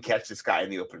who can catch this guy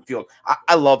in the open field.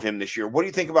 I love him this year. What do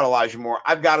you think about Elijah Moore?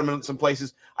 I've got him in some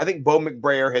places. I think Bo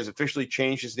McBrayer has officially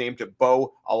changed his name to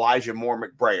Bo Elijah Moore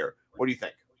McBrayer. What do you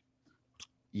think?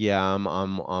 Yeah, I'm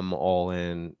all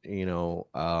in.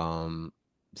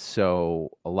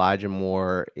 So Elijah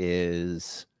Moore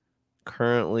is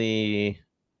currently,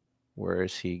 where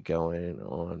is he going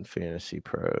on Fantasy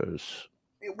Pros?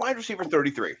 Wide receiver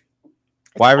 33.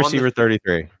 Wide receiver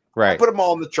 33. Right. I put them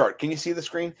all on the chart. Can you see the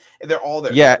screen? They're all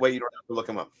there. Yeah. That way you don't have to look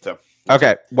them up. So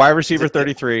okay, wide receiver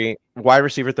 33. Wide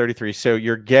receiver 33. So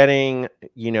you're getting,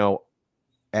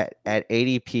 at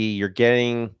ADP, you're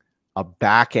getting a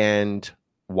back end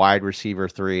wide receiver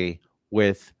 3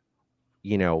 with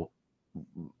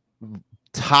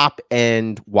top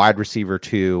end wide receiver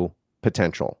 2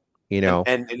 potential.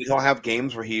 And he'll have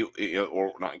games where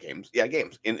or not games,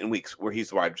 games in weeks where he's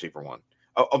the wide receiver 1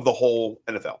 of the whole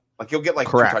NFL. Like he'll get like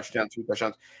Correct. 2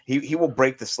 touchdowns. He will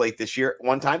break the slate this year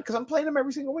one time because I'm playing him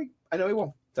every single week. I know he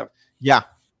will. So yeah,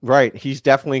 right. He's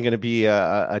definitely going to be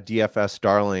a DFS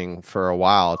darling for a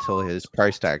while till his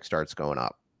price tag starts going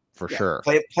up for sure.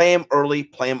 Play him early,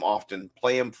 play him often,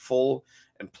 play him full,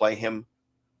 and play him,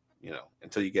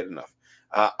 until you get enough.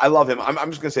 I love him. I'm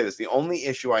just going to say this: the only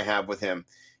issue I have with him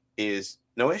is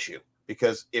no issue,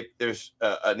 because if there's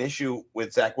an issue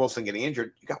with Zach Wilson getting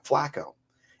injured, you got Flacco.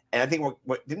 And I think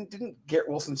what didn't Garrett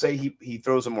Wilson say he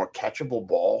throws a more catchable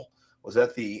ball? Was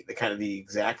that the kind of the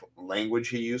exact language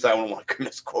he used? I don't want to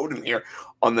misquote him here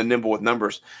on the Nimble with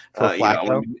Numbers.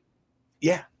 Flacco?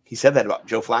 He said that about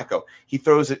Joe Flacco. He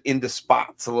throws it into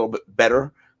spots a little bit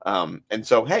better. And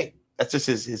so, hey, that's just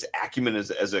his acumen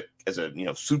as a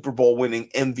Super Bowl winning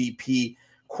MVP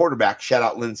quarterback. Shout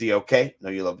out Lindsay. Okay, I know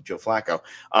you love Joe Flacco.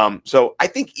 So I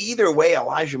think either way,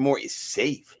 Elijah Moore is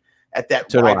safe at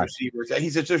that wide receiver. He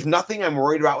says there's nothing I'm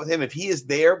worried about with him. If he is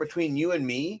there between you and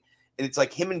me, and it's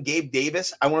like him and Gabe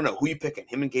Davis, I want to know who you picking.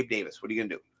 Him and Gabe Davis. What are you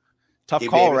gonna do? Tough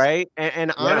Gabe call, Davis. right?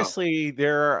 And honestly,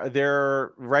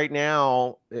 they're right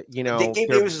now. Gabe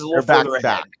Davis is a little back further to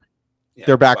back. ahead. Yeah,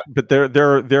 They're back, but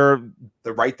they're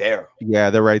right there. Yeah,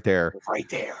 they're right there. Right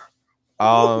there.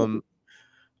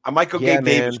 I might go Gabe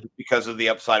Davis because of the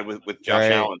upside with Josh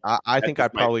Allen. I think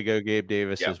I'd probably go Gabe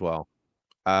Davis as well.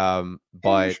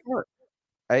 But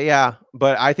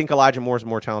but I think Elijah Moore's a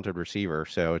more talented receiver.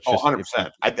 So it's just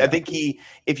 100%. I think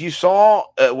if you saw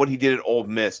what he did at Ole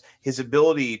Miss, his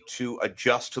ability to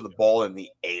adjust to the ball in the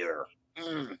air,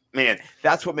 man,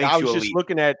 that's what makes you elite. I was just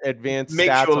looking at advanced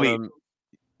stats on him.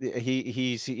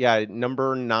 He's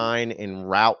number 9 in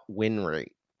route win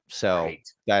rate. So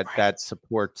that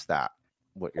supports that.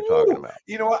 What you're talking about.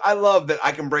 You know what? I love that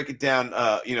I can break it down,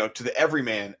 to the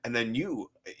everyman, and then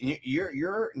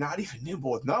you're not even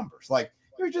nimble with numbers. Like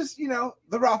you're just,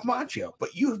 the Ralph Macchio,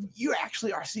 but you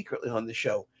actually are secretly on the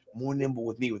show more nimble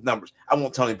with me with numbers. I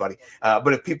won't tell anybody,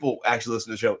 but if people actually listen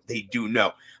to the show, they do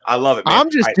know. I love it, man. I'm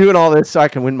just doing all this so I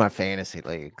can win my fantasy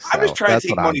leagues. I'm just trying to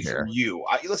take money from you.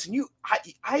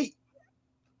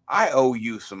 I owe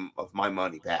you some of my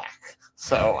money back,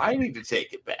 so I need to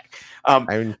take it back. I'm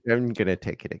gonna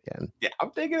take it again. Yeah,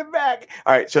 I'm taking it back.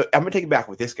 All right, so I'm gonna take it back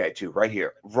with this guy too, right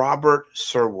here, Robert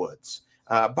Sirwoods,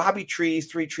 Bobby Trees,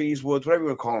 3 Trees Woods, whatever you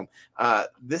want to call him.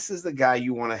 This is the guy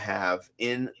you want to have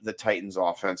in the Titans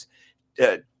offense.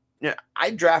 I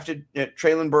drafted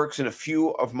Traylon Burks in a few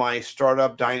of my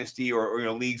startup dynasty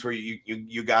or leagues where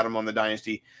you got him on the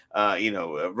dynasty,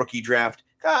 rookie draft.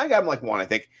 I got him like 1, I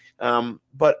think.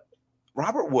 But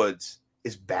Robert Woods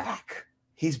is back.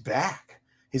 He's back.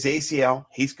 His ACL,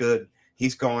 he's good.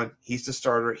 He's gone. He's the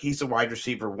starter. He's the wide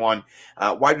receiver 1.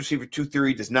 Wide receiver 2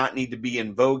 theory does not need to be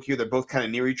in vogue here. They're both kind of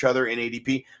near each other in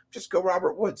ADP. Just go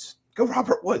Robert Woods. Go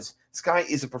Robert Woods. This guy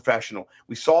is a professional.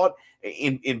 We saw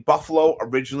it in Buffalo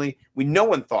originally. No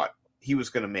one thought he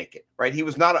was going to make it, right? He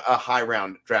was not a high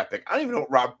round draft pick. I don't even know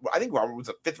I think Robert was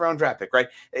a 5th round draft pick, right?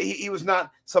 He was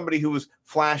not somebody who was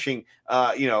flashing,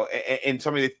 and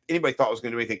somebody that anybody thought was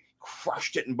going to do anything.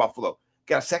 Crushed it in Buffalo.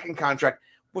 Got a 2nd contract.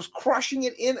 Was crushing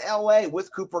it in LA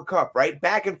with Cooper Kupp, right?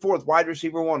 Back and forth, wide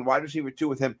receiver 1, wide receiver 2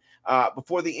 with him.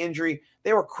 Before the injury,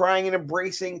 they were crying and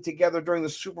embracing together during the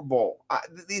Super Bowl.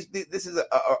 This is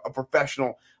a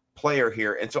professional player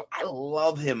here, and so I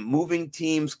love him. Moving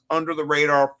teams under the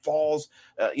radar, falls.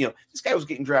 This guy was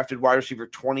getting drafted wide receiver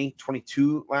 20,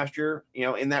 22 last year.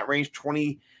 In that range,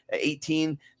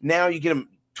 2018. Now you get him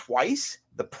twice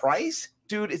the price,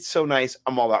 dude. It's so nice.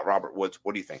 I'm all about Robert Woods.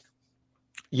 What do you think?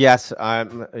 Yes,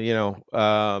 I'm. We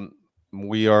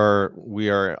are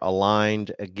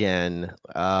aligned again.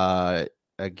 I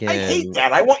hate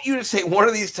that. I want you to say one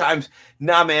of these times,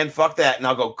 "Nah, man, fuck that," and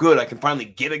I'll go, "Good, I can finally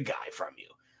get a guy from you."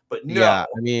 But no,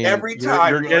 every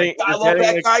time I love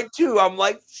that guy too. I'm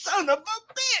like, son of a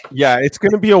bitch. Yeah, it's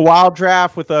going to be a wild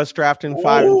draft with us drafting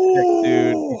 5 and 6,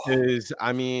 dude. Because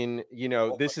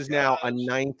this is now a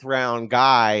 9th round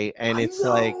guy, and it's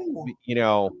like, in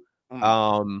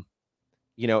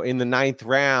the 9th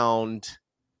round,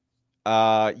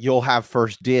 you'll have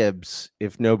first dibs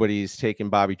if nobody's taken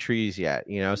Bobby Trees yet,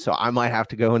 so I might have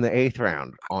to go in the 8th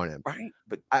round on him. Right.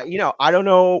 But I don't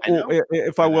know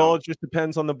if I will. It just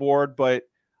depends on the board, but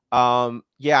I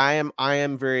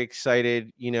am very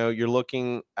excited. You're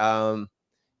looking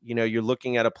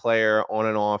at a player on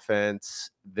an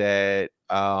offense that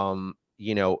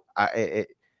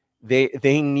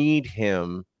they need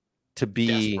him to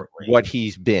be what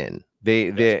he's been.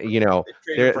 They you know,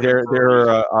 traded for him they're for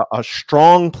a reason. a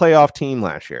strong playoff team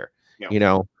last year. Yeah. You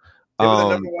know, They were the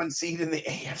number one seed in the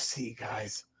AFC,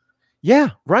 guys. yeah,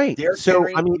 right. Derrick So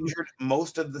Henry I mean, injured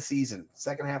most of the season,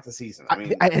 second half of the season.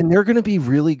 and they're going to be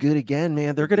really good again,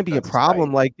 man. They're going to be a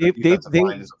problem. Like the defensive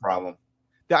line is a problem.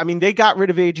 I mean, they got rid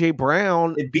of AJ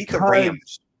Brown. They beat the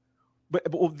Rams, but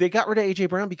they got rid of AJ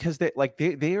Brown because they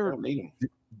are. don't need him.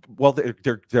 Well,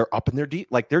 they're up in their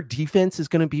like their defense is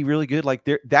going to be really good. Like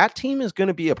that team is going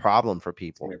to be a problem for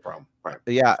people. It's gonna be a problem, right?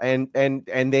 Yeah, and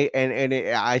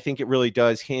I think it really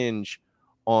does hinge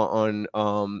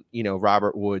on you know,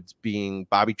 Robert Woods being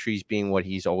Bobby Trees being what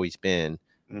he's always been.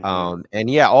 Mm-hmm. And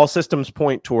yeah, all systems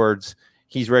point towards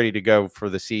he's ready to go for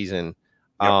the season.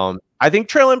 Yep. I think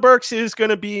Treylon Burks is going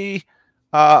to be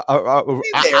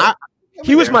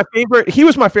he was my favorite. He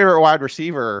was my favorite wide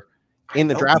receiver in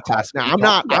the draft class. Now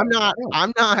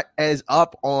I'm not as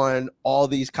up on all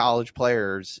these college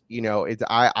players. You know,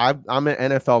 I'm an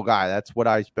NFL guy. That's what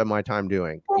I spend my time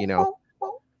doing. You know,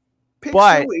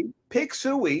 Pick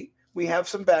Suey. We have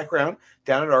some background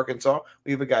down at Arkansas.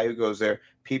 We have a guy who goes there.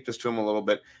 Peeped us to him a little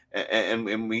bit,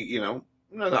 and we, you know,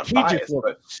 not he biased, just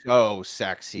but so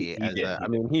sexy. I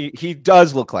mean, he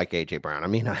does look like AJ Brown. I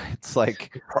mean, it's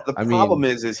like the problem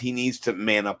is he needs to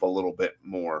man up a little bit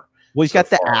more. Well, he's got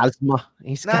the asthma.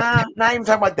 He's not even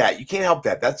talking about that. You can't help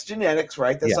that. That's genetics,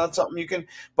 right? That's not something you can.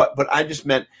 But I just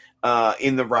meant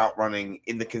in the route running,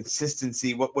 in the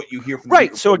consistency, what you hear from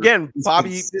right. So again,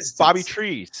 Bobby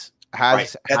Trees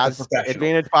has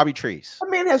advantage. Bobby Trees. A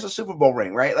man has a Super Bowl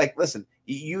ring, right? Like, listen,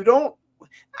 you don't.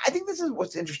 I think this is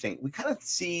what's interesting. We kind of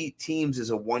see teams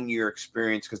as a 1-year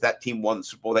experience because that team won the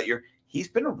Super Bowl that year. He's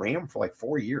been a Ram for like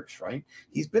 4 years, right?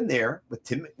 He's been there with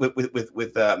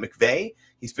McVay.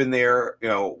 He's been there, you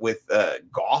know, with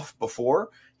Goff before.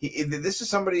 This is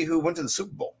somebody who went to the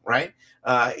Super Bowl, right?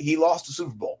 He lost the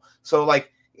Super Bowl. So,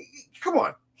 like, come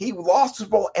on. He lost the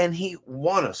Super Bowl and he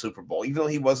won a Super Bowl, even though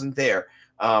he wasn't there.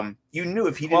 You knew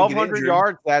if he didn't get injured, 1,200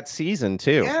 yards that season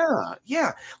too.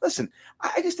 Yeah. Listen,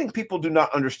 I just think people do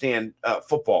not understand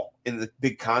football in the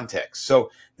big context.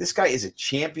 So this guy is a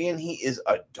champion. He is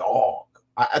a dog.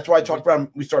 That's why I talked about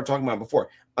him. We started talking about him before.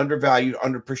 Undervalued,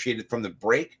 underappreciated from the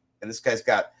break. And this guy's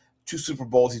got 2 Super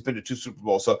Bowls. He's been to 2 Super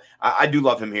Bowls. So I do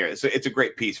love him here. It's a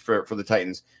great piece for the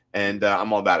Titans, and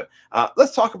I'm all about it.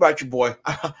 Let's talk about your boy.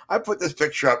 I put this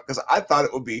picture up because I thought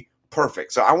it would be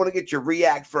perfect. So I want to get your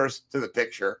react first to the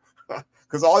picture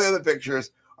because all the other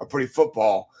pictures are pretty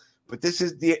football. But this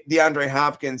is DeAndre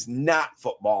Hopkins not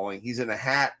footballing. He's in a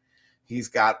hat. He's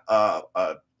got a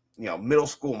middle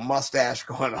school mustache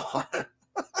going on.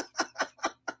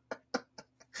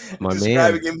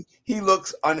 Describing him, he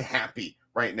looks unhappy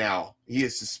right now. He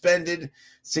is suspended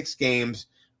 6 games,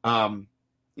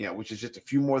 which is just a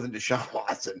few more than Deshaun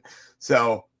Watson.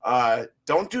 So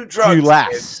don't do drugs. Few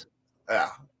less. Yeah.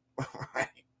 Right.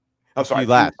 I'm sorry.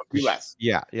 Few less.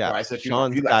 Yeah. Right, I said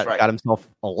Sean's got himself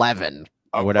 11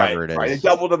 or whatever it is. Right. They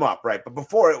doubled him up, right? But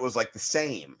before it was like the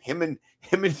same. Him and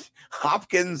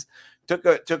Hopkins took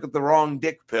the wrong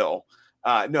dick pill.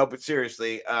 No, but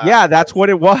seriously. That's what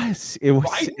it was. It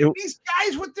was these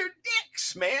guys with their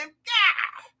dicks, man.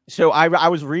 God. So I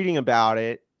was reading about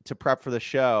it to prep for the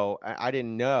show. I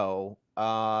didn't know.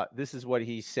 This is what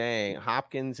he's saying.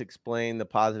 Hopkins explained the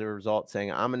positive result,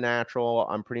 saying, "I'm a natural.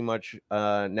 I'm pretty much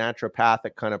a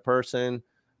naturopathic kind of person,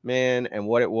 man." And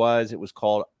what it was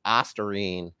called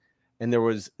ostarine, and there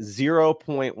was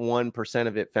 0.1%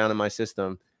 of it found in my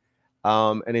system.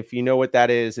 And if you know what that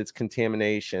is, it's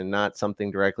contamination, not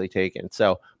something directly taken.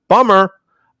 So bummer.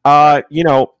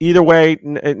 Either way,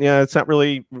 it's not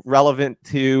really relevant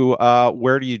to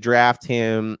where do you draft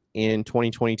him in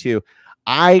 2022.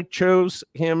 I chose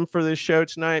him for this show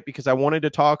tonight because I wanted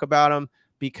to talk about him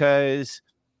because,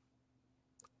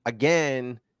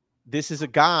 again, this is a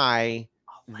guy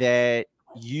that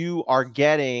you are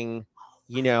getting,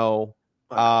 in the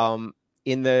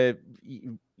 9th,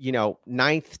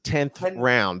 10th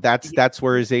round. That's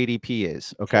where his ADP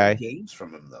is. Okay. 10 games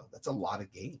from him though. That's a lot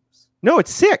of games. No,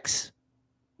 it's 6.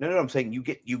 No. I'm saying you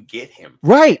get him.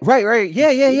 Right.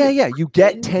 Yeah. You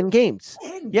get 10 games.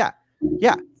 10. Yeah.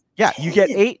 You get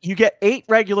 8. You get 8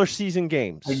 regular season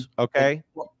games. Okay.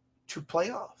 2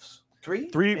 playoffs. 3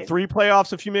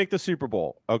 playoffs if you make the Super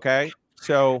Bowl. Okay.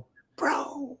 So,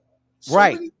 bro.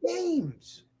 Right. Many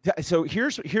games. So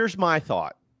here's my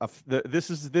thought.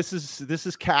 This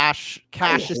is Cash's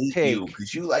take.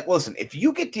 Because you listen, if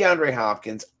you get DeAndre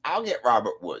Hopkins, I'll get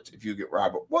Robert Woods. If you get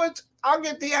Robert Woods, I'll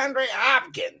get DeAndre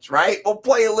Hopkins, right? We'll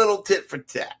play a little tit for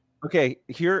tat. Okay,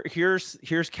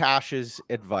 here's Cash's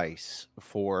advice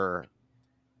for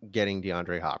getting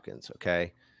DeAndre Hopkins,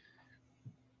 okay?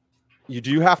 You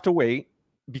do have to wait,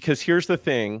 because here's the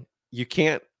thing: you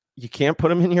can't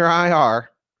put him in your IR.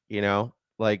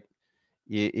 Like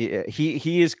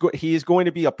he is going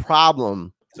to be a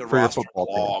problem for your football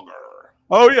team.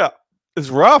 Oh yeah, it's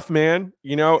rough, man.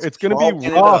 It's going to be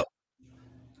rough.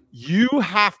 You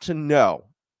have to know,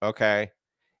 okay?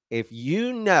 If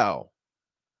you know,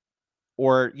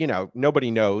 or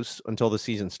nobody knows until the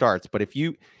season starts. But if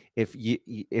the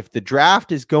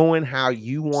draft is going how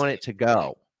you want it to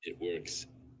go, it works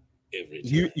every time.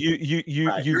 You've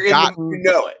gotten,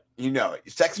 you know it.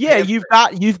 Sex yeah,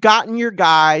 Panther. you've gotten your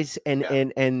guys,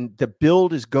 and the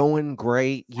build is going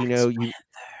great.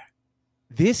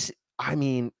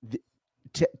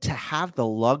 To have the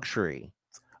luxury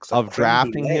of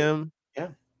drafting him,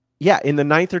 in the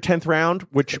 9th or 10th round,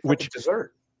 which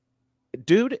dessert.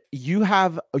 Dude, you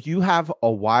have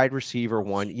a wide receiver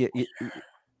one. He'd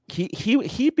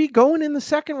be going in the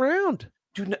 2nd round.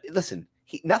 Dude, listen,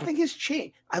 nothing has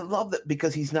changed. I love that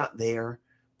because he's not there.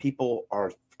 People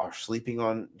are sleeping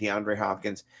on DeAndre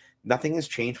Hopkins. Nothing has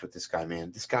changed with this guy,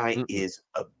 man. This guy is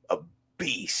a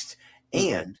beast.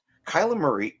 And Kyler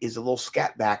Murray is a little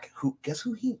scat back who guess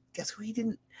who he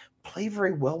didn't play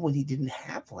very well when he didn't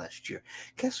have last year.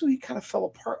 Guess who he kind of fell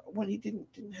apart when he didn't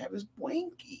have his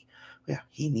blankie. Yeah,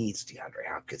 he needs DeAndre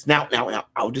Hopkins. Now,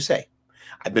 I'll just say,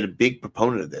 I've been a big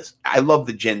proponent of this. I love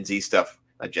the Gen Z stuff,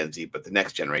 not Gen Z, but the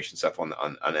next generation stuff on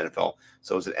NFL.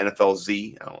 So is it NFL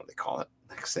Z? I don't know what they call it.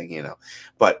 Next thing,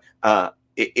 But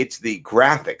it's the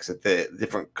graphics that the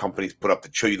different companies put up to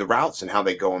show you the routes and how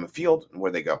they go on the field and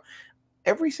where they go.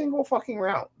 Every single fucking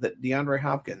route that DeAndre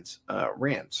Hopkins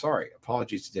ran. Sorry,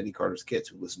 apologies to Denny Carter's kids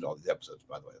who listened to all these episodes,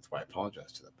 by the way. That's why I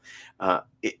apologize to them.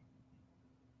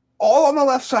 All on the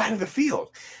left side of the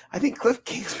field. I think Cliff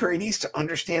Kingsbury needs to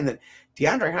understand that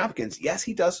DeAndre Hopkins, yes,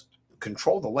 he does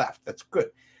control the left. That's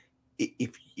good.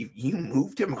 If you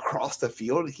moved him across the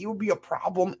field, he would be a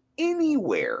problem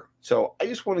anywhere. So I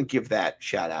just want to give that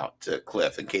shout out to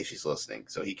Cliff in case he's listening,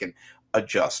 so he can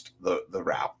adjust the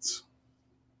routes.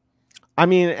 I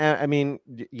mean,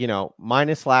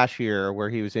 minus last year where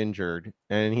he was injured,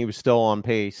 and he was still on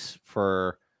pace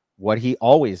for what he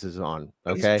always is on.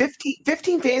 Okay.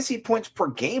 15 fantasy points per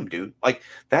game, dude. Like,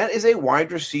 that is a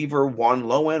wide receiver one,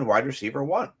 low end wide receiver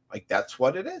one. Like, that's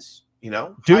what it is,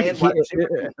 Dude,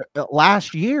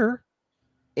 last year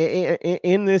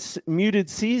in this muted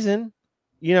season,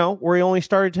 where he only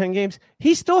started 10 games,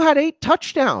 he still had 8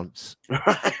 touchdowns.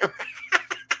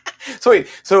 So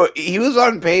he was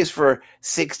on pace for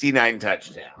 69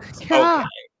 touchdowns. Yeah. Okay.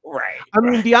 Right. I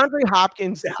mean, DeAndre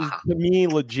Hopkins, to me,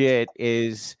 legit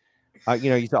is,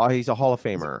 he's a Hall of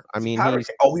Famer. I mean, he's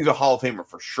a Hall of Famer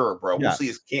for sure, bro. We'll see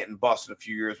his Canton bust in a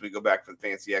few years when we go back for the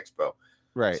Fantasy Expo.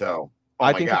 Right. So,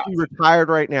 I think if he retired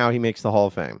right now, he makes the Hall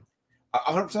of Fame.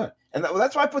 100%. And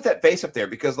that's why I put that face up there,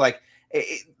 because, like,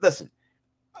 listen,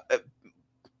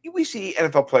 we see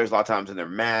NFL players a lot of times in their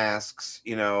masks,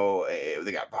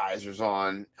 they got visors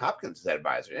on. Hopkins has had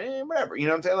visors, whatever. You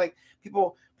know what I'm saying? Like,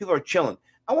 people are chilling.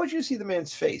 I want you to see the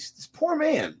man's face. This poor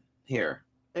man here.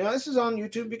 This is on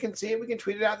YouTube. You can see it. We can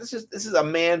tweet it out. This is a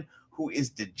man who is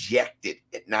dejected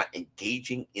at not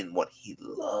engaging in what he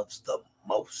loves the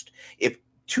most. If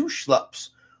two schlups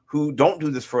who don't do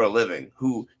this for a living,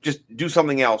 who just do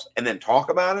something else and then talk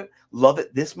about it, love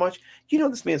it this much,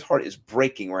 this man's heart is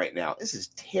breaking right now. This is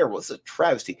terrible. This is a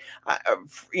travesty.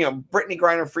 Brittany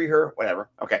Griner, free her, whatever.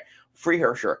 Okay, free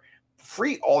her, sure.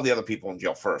 Free all the other people in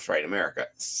jail first, right, in America.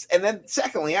 And then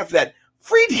secondly, after that,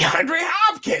 free DeAndre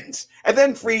Hopkins, and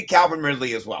then free Calvin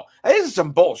Ridley as well. This is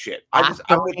some bullshit. I'm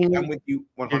with you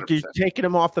 100%. You're taking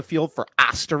him off the field for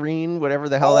Ostarine, whatever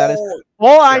the hell that is.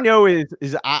 All I know is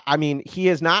I mean, he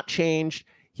has not changed.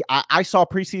 I saw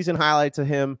preseason highlights of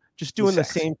him just doing the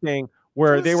same thing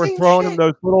where they were throwing him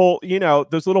those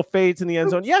little fades in the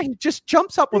end zone. Yeah, he just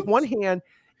jumps up with one hand.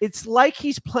 It's like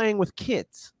he's playing with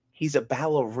kids. He's a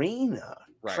ballerina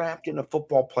trapped in a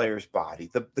football player's body.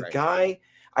 The guy.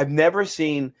 I've never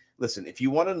seen. Listen, if you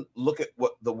want to look at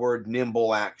what the word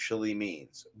nimble actually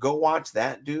means, go watch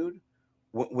that dude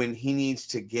when he needs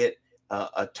to get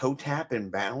a toe tap in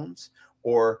bounds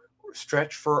or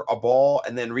stretch for a ball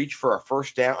and then reach for a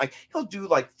first down. Like, he'll do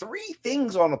like 3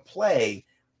 things on a play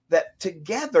that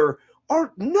together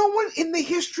are no one in the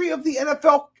history of the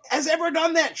NFL has ever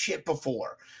done that shit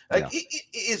before. Like, it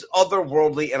is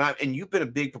otherworldly, and you've been a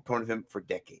big proponent of him for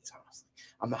decades. Honestly,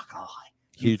 I'm not gonna lie.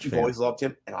 You've always loved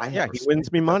him, and he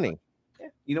wins me money. Yeah,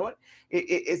 you know what?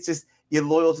 It's just you're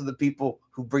loyal to the people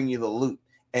who bring you the loot,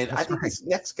 and I think this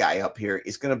next guy up here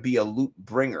is going to be a loot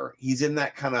bringer. He's in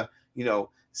that kind of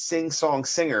sing-song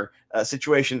singer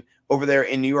situation over there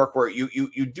in New York, where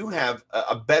you do have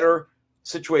a better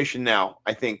situation now,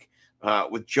 I think,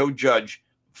 with Joe Judge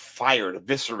fired,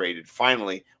 eviscerated,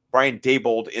 finally, Brian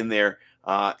Daboll in there,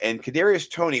 and Kadarius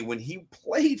Toney, when he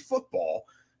played football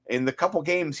in the couple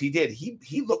games he did,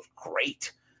 he looked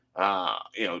great.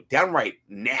 Downright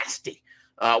nasty.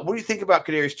 What do you think about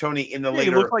Kadarius Toney in the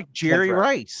later? He looked like Jerry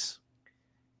Rice.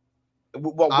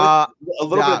 Well, with a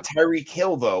little bit of Tyreek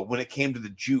Hill, though, when it came to the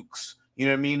jukes. You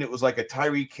know what I mean? It was like a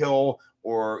Tyreek Hill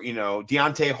or,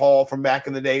 Deontay Hall from back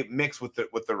in the day mixed with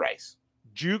the Rice.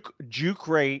 Juke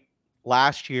rate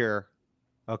last year,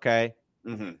 okay?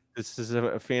 Mm-hmm. This is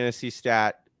a fantasy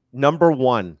stat. Number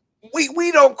 1.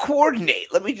 We don't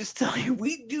coordinate. Let me just tell you,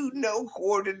 we do no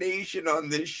coordination on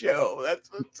this show.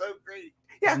 That's what's so great.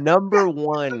 Yeah, number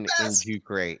 1 in juke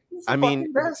rate. I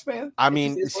mean, best, man.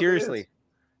 Seriously.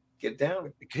 Get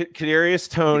down. Kadarius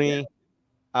Toney.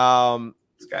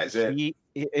 This guy's it.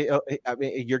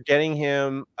 You're getting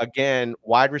him again,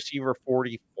 wide receiver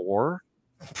 44.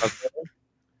 Okay.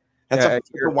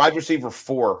 That's a wide receiver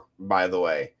 4, by the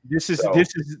way. This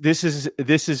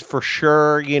is for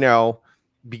sure.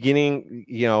 Beginning,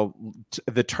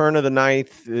 the turn of the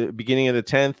 9th, beginning of the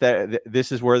 10th. That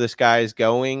this is where this guy is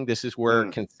going. This is where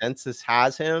consensus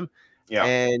has him. Yeah,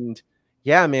 and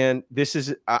yeah, man, this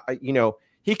is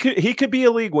he could be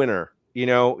a league winner.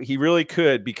 He really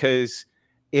could, because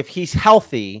if he's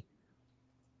healthy,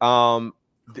 there's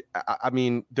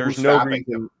no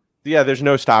reason. Yeah, there's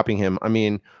no stopping him. I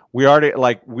mean, we already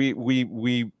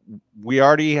we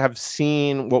already have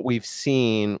seen what we've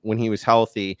seen when he was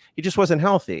healthy. He just wasn't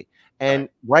healthy. And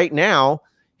right now,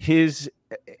 his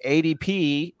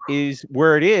ADP is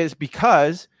where it is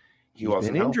because he's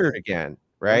been injured again,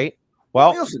 right?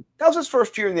 Well, that was his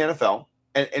first year in the NFL.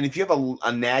 And if you have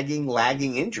a nagging,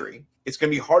 lagging injury, it's going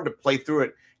to be hard to play through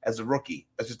it as a rookie.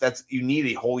 You need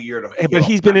a whole year to. But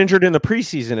he's been injured in the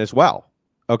preseason as well.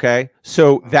 Okay,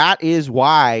 so that is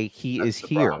why he is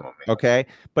here. Problem, okay,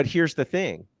 but here's the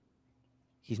thing: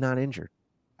 he's not injured.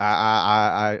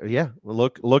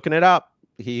 Looking it up.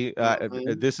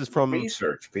 This is from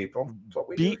research people.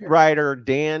 Beat writer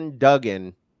Dan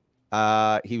Duggan.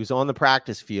 He was on the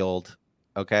practice field.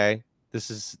 Okay,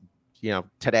 this is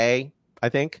today, I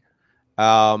think.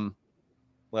 Well,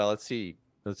 let's see.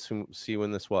 Let's see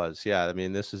when this was. Yeah, I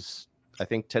mean, this is, I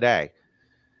think, today.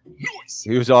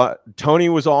 He was on. Tony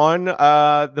was on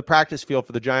the practice field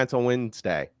for the Giants on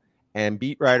Wednesday, and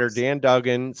beat writer Dan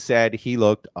Duggan said he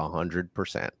looked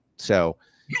 100%. So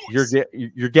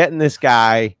you're getting this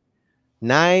guy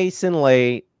nice and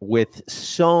late with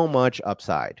so much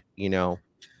upside, And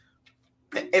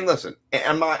listen,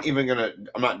 I'm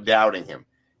not doubting him,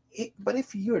 but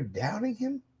if you're doubting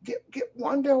him, get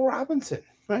Wan'Dale Robinson,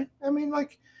 right? I mean,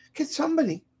 get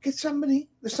somebody.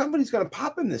 Somebody's going to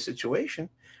pop in this situation.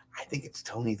 I think it's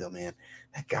Toney, though, man.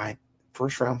 That guy,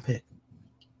 first round pick.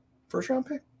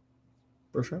 Right.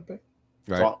 That's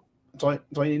all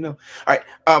you need to know. All right.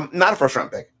 Not a first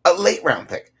round pick, a late round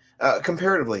pick,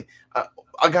 comparatively.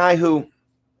 A guy who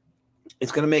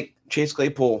is going to make Chase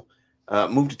Claypool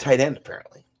move to tight end,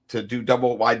 apparently, to do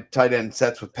double wide tight end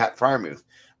sets with Pat Freiermuth,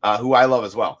 who I love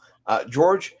as well.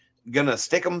 George gonna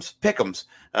pick'ems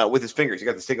with his fingers. He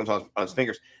got the stick'ems on his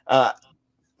fingers.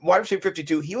 Wide receiver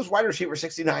 52. He was wide receiver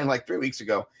 69 like 3 weeks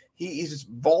ago. He's just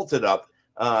vaulted up.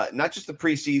 Not just the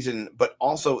preseason, but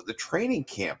also the training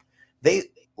camp. They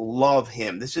love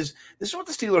him. This is what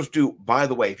the Steelers do. By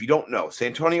the way, if you don't know,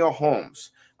 Santonio Holmes,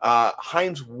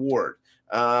 Hines Ward,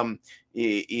 some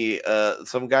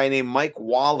guy named Mike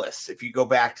Wallace. If you go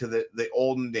back to the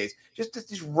olden days, just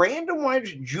these random wide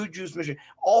Juju Smith,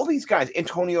 all these guys,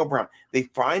 Antonio Brown, they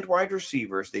find wide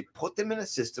receivers, they put them in a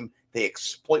system, they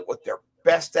exploit what they're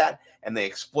best at, and they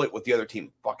exploit what the other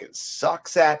team fucking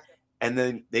sucks at, and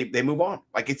then they move on.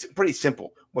 It's pretty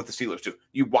simple what the Steelers do.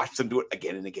 You watch them do it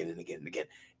again and again and again and again.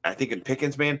 And I think in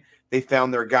Pickens, man, they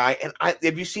found their guy. And do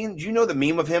you know the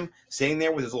meme of him sitting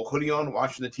there with his little hoodie on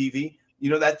watching the TV?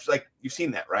 That's you've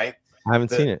seen that, right? I haven't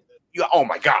seen it. Oh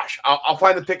my gosh. I'll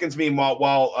find the Pickens meme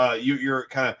while you're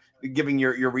kind of giving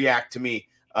your react to me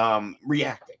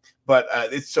reacting. But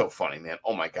it's so funny, man.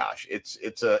 Oh my gosh.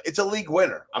 It's a league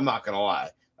winner. I'm not going to lie.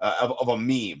 Of a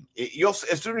meme. You'll,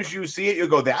 as soon as you see it, you'll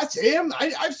go, that's him.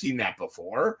 I've seen that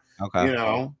before.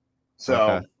 Okay. So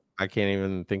okay. I can't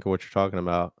even think of what you're talking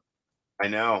about. I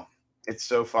know. It's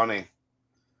so funny.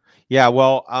 Yeah.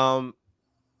 Well,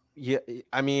 yeah,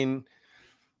 I mean,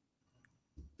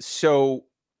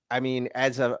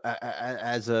 as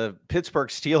a Pittsburgh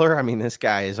Steeler, I mean, this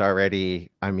guy is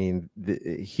already,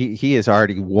 he has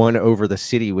already won over the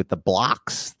city with the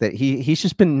blocks that he's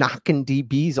just been knocking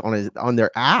DBs on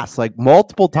their ass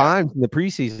multiple times in the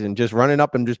preseason, just running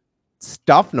up and just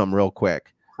stuffing them real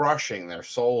quick. crushing their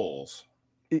souls.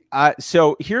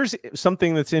 So here's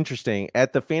something that's interesting.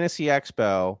 At the Fantasy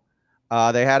Expo,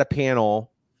 they had a panel.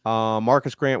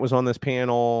 Marcus Grant was on this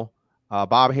panel.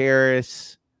 Bob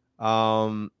Harris,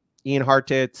 Ian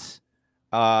Hartitz,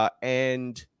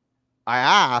 and I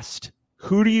asked,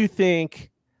 who do you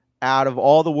think out of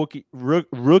all the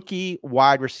rookie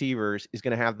wide receivers is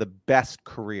going to have the best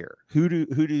career? Who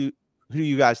do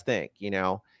you guys think?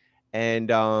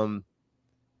 And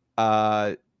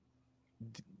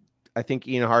I think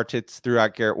Ian Hartitz threw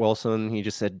out Garrett Wilson. He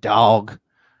just said dog.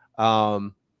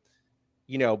 But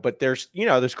there's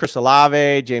Chris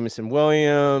Olave, Jameson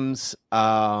Williams,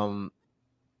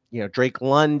 Drake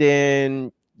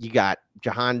London. You got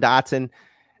Jahan Dotson.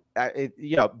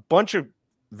 A bunch of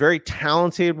very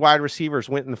talented wide receivers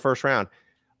went in the first round.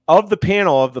 Of the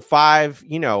panel of the 5,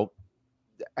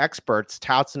 experts,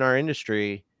 touts in our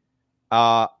industry, 2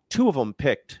 of them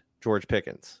picked George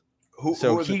Pickens.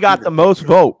 So he got the most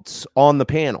votes on the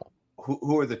panel.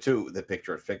 Who are the 2 that picked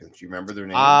George Pickens? Do you remember their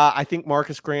names? I think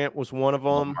Marcus Grant was one of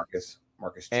them. Marcus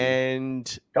G.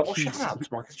 And double shout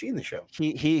outs, Marcus G in the show.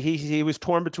 He was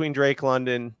torn between Drake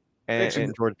London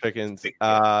and George Pickens.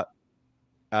 But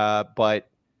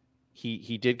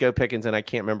he did go Pickens, and I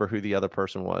can't remember who the other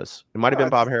person was. It might have been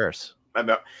Bob Harris.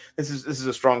 This is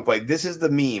a strong play. This is the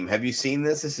meme. Have you seen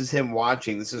this? This is him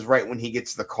watching. This is right when he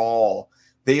gets the call.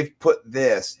 They've put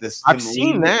this. I've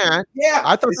seen that. Yeah,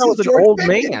 I thought that was an old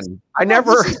man. I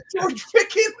never. George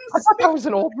Pickens. I thought that was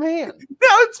an old man.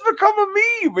 Now it's become a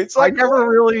meme. It's like I never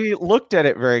really looked at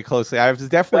it very closely. I've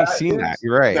definitely seen that.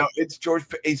 You're right. No, it's George.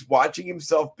 He's watching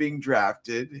himself being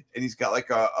drafted, and he's got like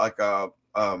a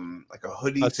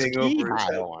hoodie thing over his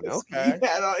head. Okay.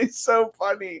 Yeah, it's so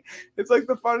funny. It's like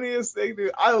the funniest thing,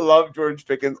 dude. I love George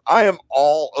Pickens. I am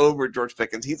all over George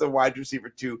Pickens. He's a wide receiver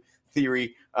 2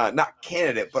 theory, not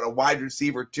candidate, but a wide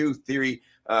receiver 2 theory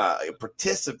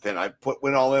participant. I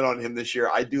went all in on him this year.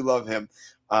 I do love him.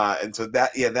 And so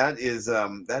that is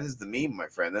the meme, my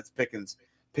friend. That's Pickens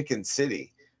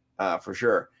City, for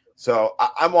sure. So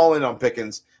I'm all in on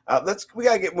Pickens. We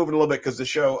gotta get moving a little bit because the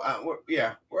show. We're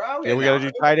out. Yeah, we gotta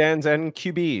do tight ends and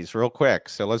QBs real quick.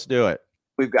 So let's do it.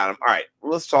 We've got him. All right.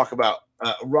 Let's talk about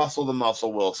Russell the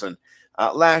Muscle Wilson.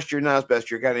 Last year, not his best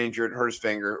year. Got injured, hurt his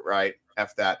finger. Right.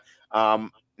 F that.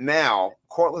 Now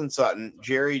Cortland Sutton,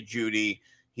 Jerry Jeudy.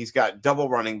 He's got double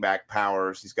running back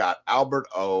powers. He's got Albert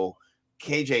O,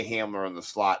 KJ Hamler on the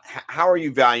slot. How are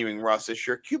you valuing Russ this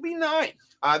year? QB9.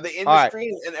 The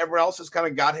industry and everyone else has kind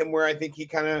of got him where I think he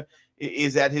kind of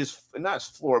is at his, not his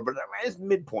floor, but his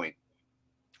midpoint.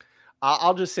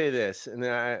 I'll just say this, and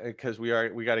then because we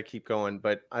got to keep going.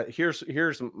 But here's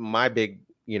my big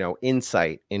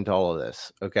insight into all of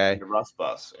this. Okay, the Russ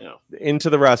bus. Into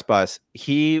the Russ bus.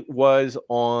 He was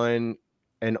on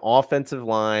an offensive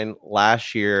line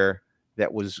last year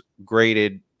that was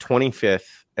graded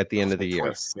 25th at the end of the year.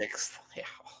 26th.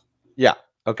 Yeah.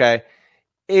 Okay.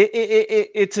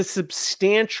 It's a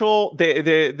substantial.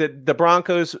 The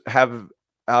Broncos have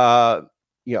a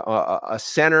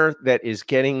center that is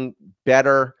getting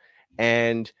better,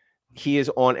 and he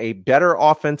is on a better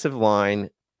offensive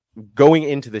line going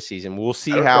into the season. We'll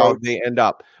see how they end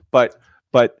up, but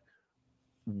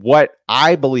what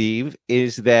I believe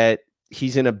is that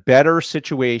he's in a better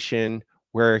situation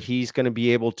where he's going to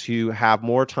be able to have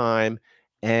more time,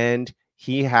 and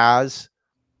he has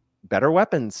better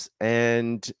weapons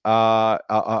and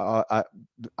a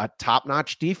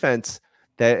top-notch defense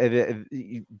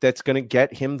that's going to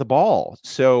get him the ball.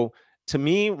 So to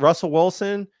me, Russell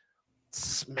Wilson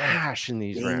smashing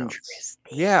these rounds.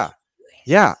 Yeah.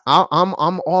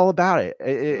 I'm all about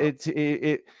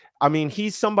it. I mean,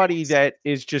 he's somebody that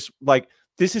is just like,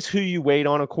 this is who you wait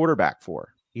on a quarterback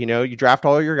for. You draft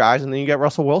all your guys and then you get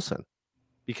Russell Wilson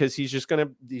because he's just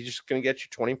going to get you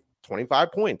 20,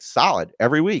 25 points solid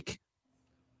every week.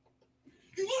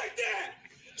 You like that?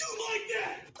 You like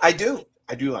that?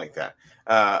 I do like that.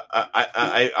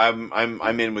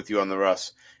 I'm in with you on the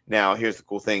Russ. Now, here's the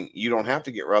cool thing. You don't have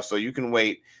to get Russell. You can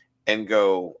wait and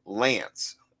go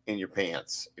Lance in your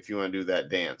pants if you want to do that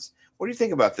dance. What do you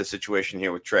think about this situation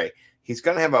here with Trey? He's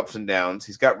going to have ups and downs.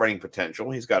 He's got running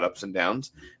potential. He's got ups and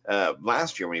downs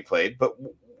last year when he played. But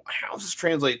how does this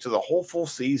translate to the whole full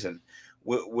season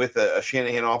with a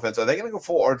Shanahan offense? Are they going to go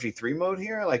full RG3 mode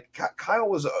here? Like Kyle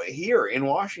was here in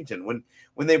Washington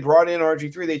when they brought in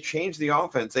RG3, they changed the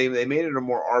offense. They made it a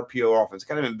more RPO offense,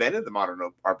 kind of invented the modern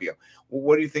RPO.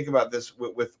 What do you think about this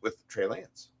with Trey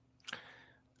Lance?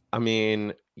 I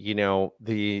mean,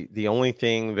 the only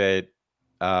thing that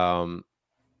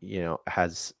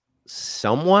has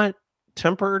somewhat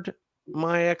tempered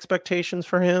my expectations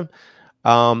for him.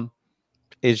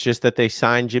 is just that they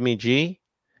signed Jimmy G,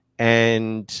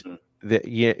 and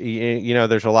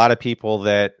there's a lot of people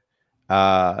that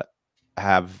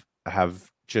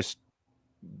have just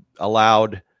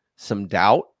allowed some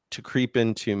doubt to creep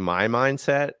into my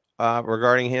mindset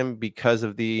regarding him because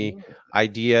of the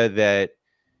idea that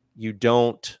you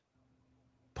don't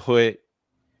put,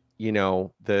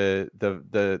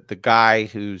 the guy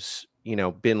who's,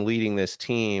 been leading this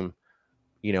team,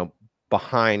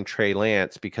 behind Trey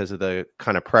Lance because of the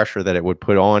kind of pressure that it would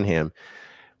put on him.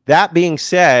 That being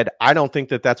said, I don't think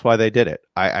that that's why they did it.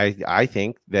 I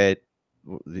think that,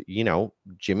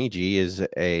 Jimmy G is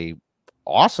a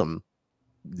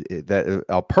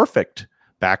perfect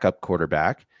backup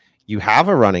quarterback. You have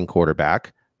a running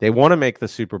quarterback. They want to make the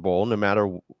Super Bowl no matter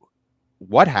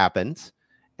what happens.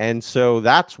 And so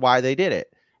that's why they did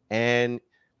it. And,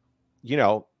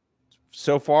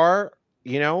 so far,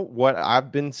 what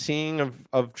I've been seeing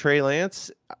of Trey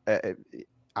Lance,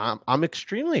 I'm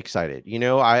extremely excited.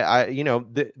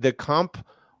 The comp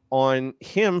on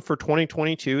him for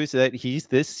 2022 is that he's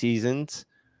this season's,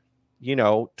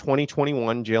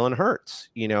 2021 Jalen Hurts.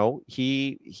 He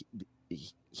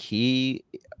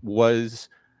was,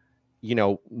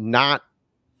 not,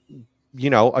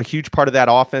 a huge part of that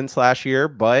offense last year,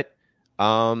 but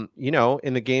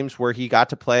in the games where he got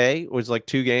to play, it was like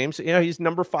 2 games, he's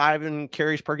number 5 in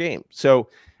carries per game. So,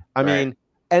 I mean,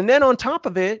 and then on top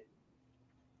of it,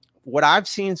 what I've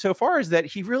seen so far is that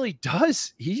he really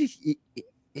does. He's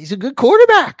a good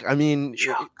quarterback. I mean,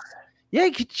 yeah,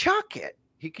 he can chuck it.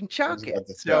 He can chuck it.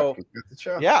 So,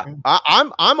 yeah,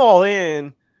 I'm all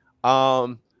in.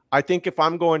 I think if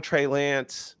I'm going Trey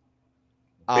Lance,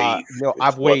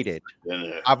 I've waited.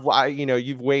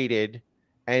 You've waited.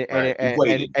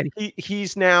 And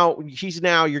he's now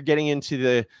you're getting into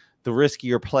the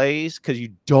riskier plays because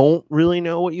you don't really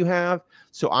know what you have.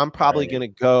 So I'm probably going to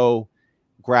go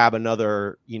grab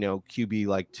another, QB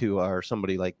like Tua or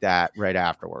somebody like that right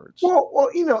afterwards.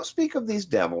 Well, speak of these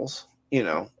devils,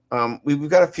 we've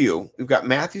got a few. We've got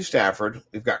Matthew Stafford,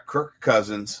 we've got Kirk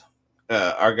Cousins,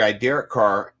 our guy Derek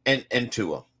Carr, and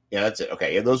Tua. Yeah, that's it.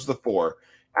 Okay, yeah, those are the 4.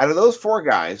 Out of those 4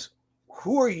 guys,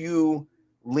 who are you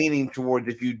leaning towards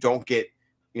if you don't get,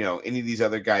 any of these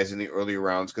other guys in the earlier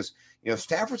rounds? Because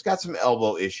Stafford's got some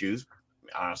elbow issues,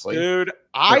 honestly. Dude,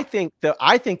 I think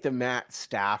the Matt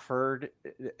Stafford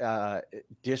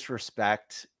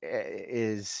disrespect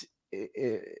is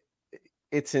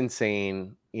it's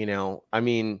insane. I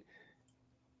mean,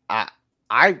 and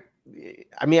I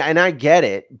get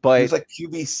it, but he was like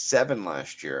QB7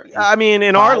 last year. I mean,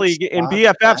 in our league, in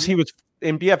BFFs, he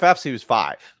was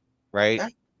 5, right?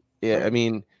 Okay. Yeah, I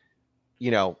mean,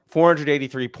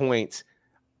 483 points.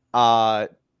 Do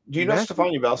you know what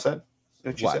Stephania Bell said? You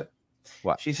know what she said?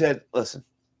 What? She said, listen,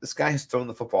 this guy has thrown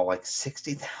the football like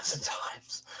 60,000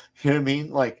 times. You know what I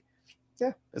mean? Like,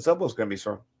 yeah, his elbow's going to be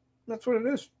sore. That's what it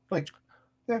is. Like,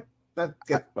 yeah.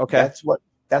 Okay.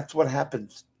 That's what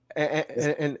happens.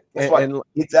 And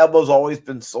his elbow's always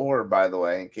been sore, by the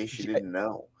way, in case you didn't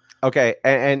know. Okay.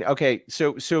 Okay.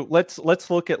 So let's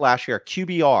look at last year.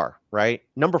 QBR, right?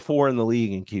 Number 4 in the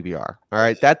league in QBR. All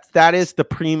right. That is the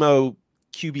primo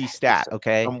QB stat.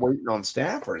 Okay. I'm waiting on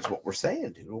Stafford is what we're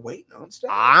saying, dude. We're waiting on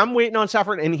Stafford. I'm waiting on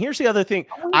Stafford. And here's the other thing.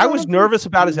 I was nervous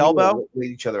about his elbow. Wait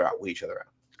each other out.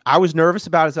 I was nervous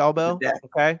about his elbow.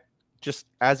 Okay. Just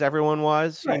as everyone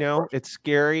was, it's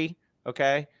scary.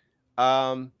 Okay.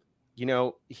 He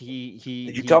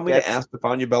did you tell me to ask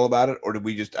Stephania Bell about it, or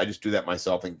did I just do that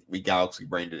myself and we galaxy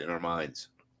brained it in our minds?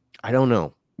 I don't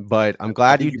know, but I'm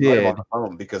glad you did on the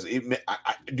phone because I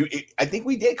think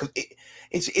we did because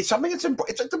it's something that's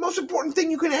important. It's like the most important thing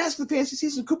you can ask the fantasy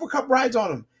season. Cooper Cup rides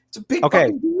on him. It's a big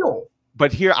fucking deal.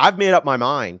 But here I've made up my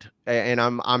mind, and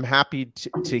I'm happy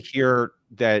to hear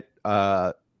that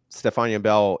Stephania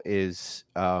Bell is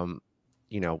not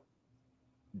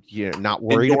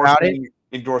worried about it.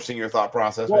 Endorsing your thought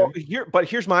process. Well,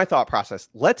 here's my thought process.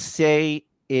 Let's say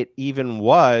it even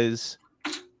was,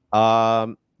 a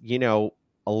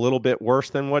little bit worse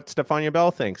than what Stephania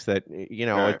Bell thinks. That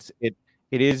it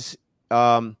is,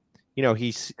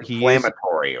 he's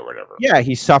inflammatory or whatever. Yeah,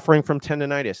 he's suffering from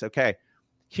tendonitis. Okay,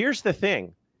 here's the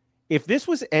thing: if this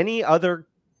was any other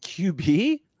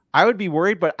QB, I would be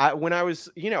worried. But when I was,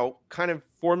 kind of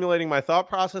formulating my thought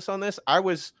process on this, I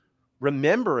was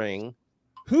remembering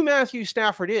who Matthew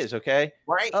Stafford is, okay?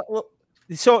 Right.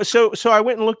 So I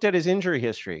went and looked at his injury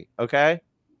history, okay?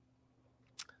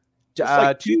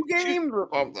 Like 2 games or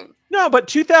something. No, but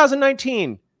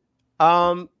 2019,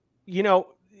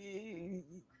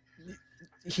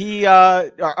 he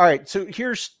all right, so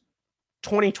here's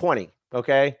 2020,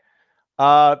 okay?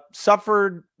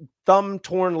 Suffered thumb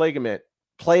torn ligament,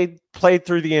 played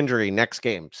through the injury next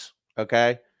games.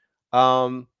 Okay.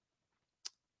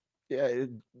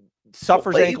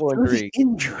 Suffers ankle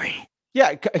injury.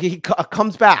 Yeah, he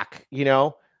comes back, you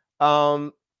know.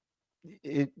 I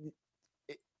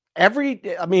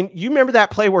mean, you remember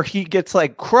that play where he gets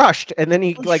like crushed and then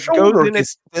he like goes in,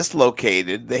 it's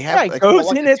dislocated. They have he goes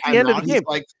in at the end of the game. He's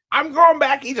like, I'm going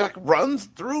back. He like runs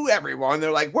through everyone. They're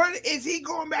like, what is he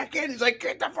going back in? He's like,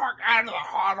 get the fuck out of the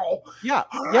huddle. Yeah.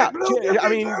 Right, Yeah. I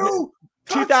mean,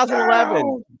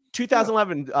 2011,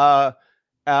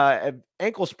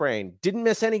 ankle sprain, didn't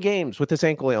miss any games with this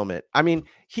ankle ailment. I mean,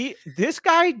 this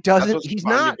guy doesn't, he's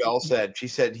not. Bell said, she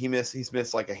said he's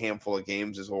missed like a handful of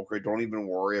games his whole career. Don't even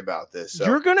worry about this. So.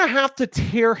 You're going to have to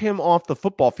tear him off the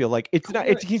football field. Like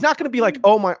he's not going to be like,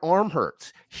 oh, my arm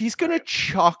hurts. He's going to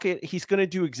chuck it. He's going to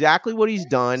do exactly what he's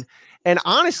done. And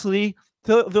honestly,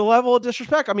 the level of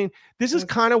disrespect, I mean, this is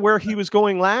kind of where he was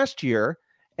going last year.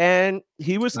 And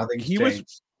he was.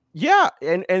 Yeah,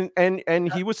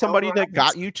 and he was somebody that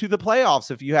got you to the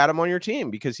playoffs if you had him on your team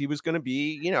because he was going to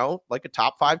be, you know, like a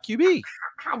top 5 QB.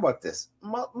 How about this?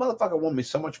 Motherfucker won me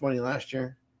so much money last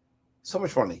year. So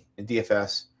much money in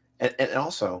DFS and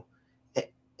also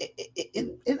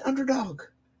in underdog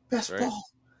best ball.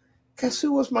 Guess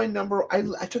who was my number?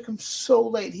 I took him so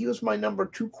late. He was my number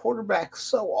 2 quarterback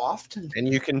so often.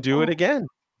 And you can do it again.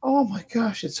 Oh my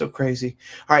gosh, it's so crazy.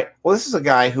 All right, well, this is a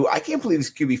guy who I can't believe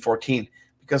he's QB 14.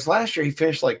 Because last year he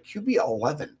finished like QB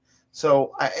 11.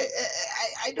 So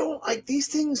I don't like these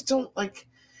things.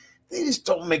 They just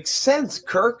don't make sense,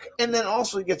 Kirk. And then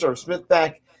also he gets Irv Smith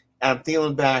back, Adam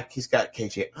Thielen back. He's got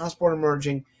KJ Osborne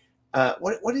emerging.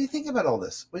 What do you think about all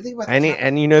this? What do you think about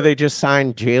and you know they just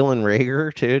signed Jalen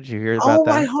Reagor too. Did you hear about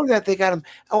that? I heard that they got him.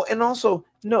 Oh, and also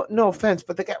no offense,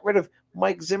 but they got rid of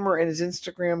Mike Zimmer and his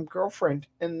Instagram girlfriend,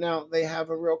 and now they have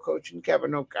a real coach in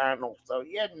Kevin O'Connell. So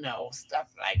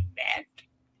stuff like that.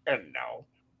 No.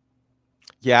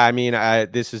 Yeah, I mean,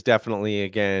 this is definitely,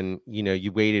 again, you know,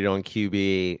 you waited on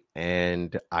QB,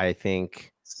 and I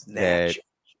think that,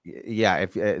 yeah,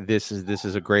 if this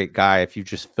is a great guy. If you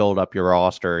just filled up your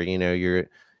roster, you know,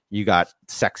 you got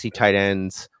sexy tight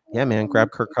ends. Yeah, man,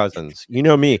 grab Kirk Cousins. You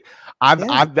know me,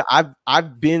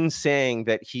 I've been saying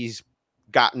that he's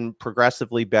gotten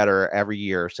progressively better every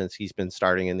year since he's been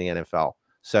starting in the NFL.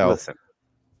 So listen,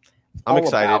 I'm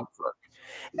excited.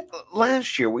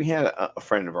 Last year, we had a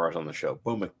friend of ours on the show,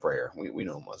 Bo McBrayer. We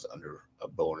know him as under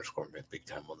Bo _ big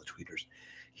time on the tweeters.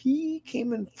 He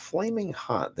came in flaming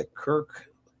hot that Kirk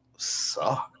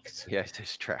sucked. Yeah,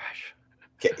 he's trash.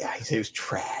 Yeah, he said he was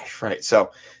trash, right?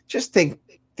 So just think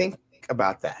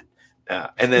about that.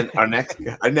 And then our next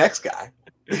guy,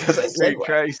 because I said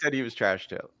he said he was trash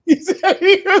too. He said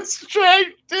he was trash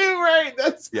too, right?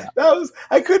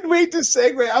 I couldn't wait to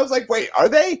segue. I was like, wait, are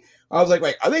they?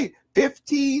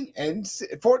 15 and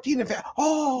 14 and 15.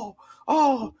 Oh,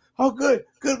 good.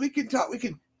 We can talk. We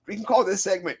can call this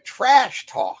segment Trash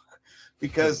Talk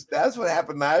because that's what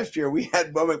happened last year. We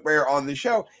had Bo McBrayer on the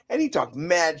show and he talked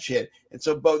mad shit. And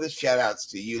so, Bo, this shout outs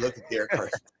to you. Look at Derek Carr.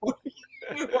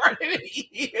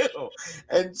 You.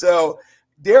 And so,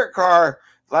 Derek Carr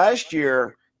last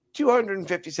year,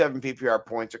 257 PPR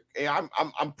points.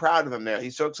 I'm proud of him there.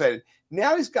 He's so excited.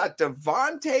 Now he's got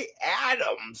Devontae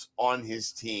Adams on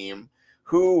his team,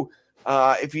 who,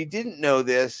 if you didn't know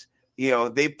this, you know,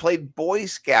 they played Boy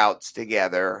Scouts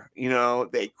together. You know,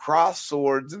 they crossed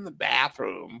swords in the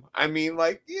bathroom. I mean,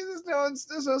 like, there's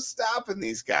no stopping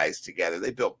these guys together.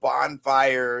 They built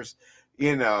bonfires,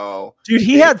 you know. Dude,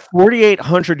 he had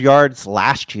 4,800 yards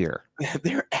last year.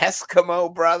 They're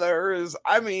Eskimo brothers.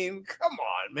 I mean, come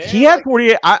on, man. He had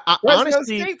 48. I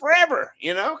honestly, stay forever.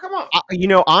 You know, come on. You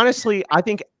know, honestly, I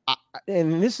think,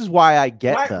 and this is why I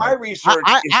get my research.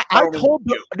 I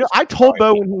told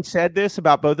Bo when he said this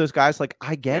about both those guys, like,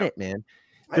 I get it, man.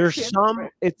 There's some.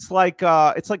 It's like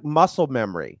muscle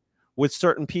memory with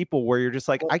certain people where you're just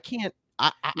like, I can't.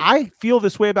 I feel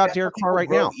this way about Derek Carr right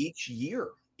now. Each year,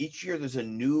 there's a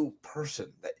new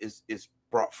person that is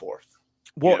brought forth.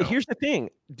 Well, here's the thing.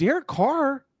 Derek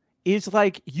Carr is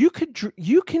like, you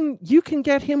can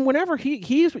get him whenever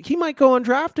he might go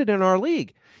undrafted in our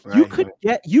league. Right.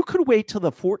 You could wait till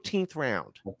the 14th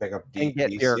round and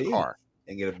get Derek Carr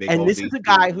and get a big. And this is a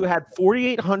guy who had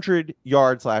 4,800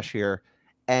 yards last year,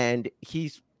 and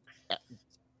he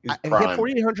had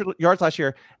 4,800 yards last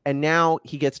year, and now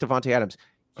he gets Devontae Adams.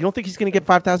 You don't think he's going to get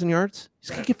 5,000 yards? He's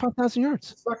going to get 5,000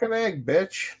 yards. Suck an egg,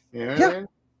 bitch. Yeah.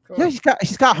 He's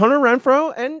got Hunter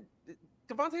Renfrow and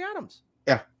Devontae Adams.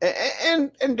 Yeah,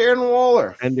 and Darren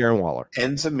Waller. And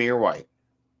Samir White.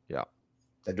 Yeah.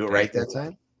 Did I do it right that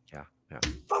time? Yeah.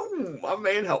 Boom. My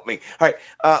man, help me. All right,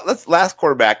 let's last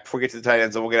quarterback before we get to the tight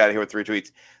ends, and we'll get out of here with 3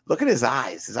 tweets. Look at his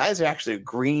eyes. His eyes are actually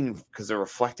green because they're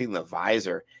reflecting the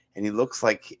visor, and he looks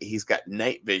like he's got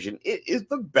night vision. It is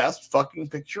the best fucking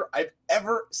picture I've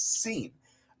ever seen.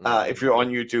 If you're on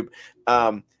YouTube,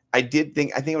 I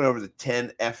think I went over the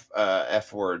 10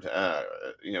 F word,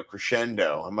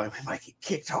 crescendo. I might get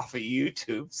kicked off of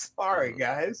YouTube. Sorry,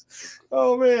 guys.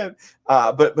 Oh man.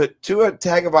 But Tua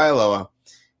Tagovailoa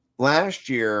last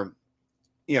year,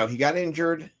 he got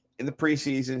injured in the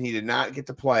preseason. He did not get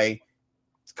to play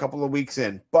a couple of weeks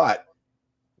in, but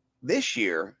this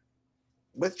year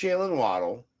with Jalen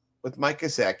Waddle, with Mike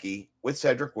Gesicki, with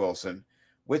Cedric Wilson,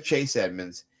 with Chase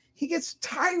Edmonds, he gets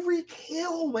Tyreek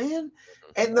Hill, man.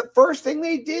 And the first thing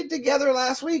they did together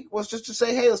last week was just to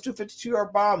say, hey, let's do a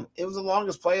 52-yard bomb. It was the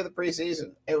longest play of the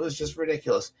preseason. It was just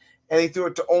ridiculous. And he threw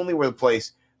it to only where the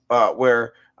place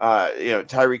where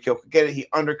Tyreek Hill could get it. He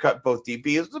undercut both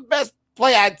DBs. It was the best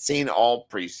play I'd seen all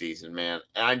preseason, man.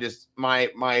 And I just my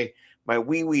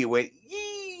wee went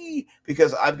yee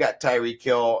because I've got Tyreek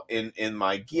Hill in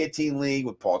my guillotine league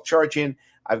with Paul Charchian.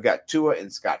 I've got Tua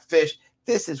and Scott Fish.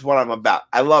 This is what I'm about.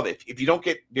 I love it. If you don't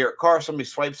get Derek Carr, somebody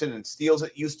swipes in and steals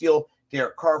it. You steal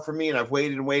Derek Carr from me, and I've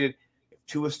waited and waited. If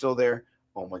Tua's still there,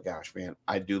 oh my gosh, man,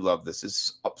 I do love this. This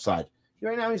is upside.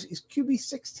 Right now, he's QB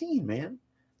 16, man.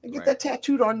 And get that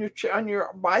tattooed on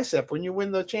your bicep when you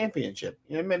win the championship.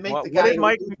 What did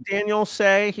Mike McDaniel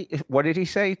say? What did he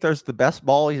say? There's the best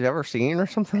ball he's ever seen, or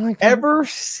something like that. Ever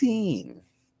seen?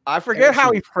 I forget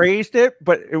how he phrased it,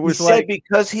 but it was like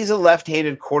because he's a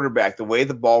left-handed quarterback, the way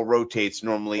the ball rotates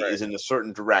normally is in a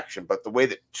certain direction, but the way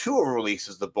that Tua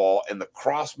releases the ball and the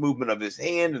cross movement of his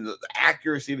hand and the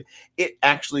accuracy, it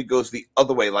actually goes the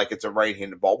other way, like it's a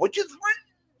right-handed ball, which is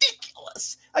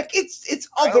ridiculous. Like it's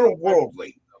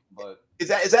otherworldly. But is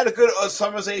that a good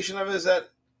summarization of it? Is that?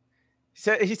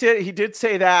 He did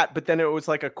say that, but then it was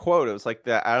like a quote. It was like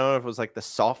I don't know if it was like the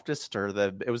softest or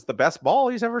it was the best ball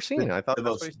he's ever seen. I thought the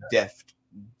most deft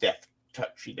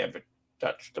touch he'd ever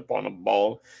touched upon a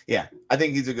ball. Yeah, I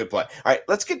think he's a good play. All right,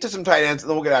 let's get to some tight ends, and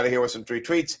then we'll get out of here with some 3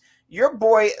 tweets. Your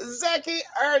boy Zachy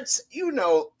Ertz, you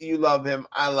love him.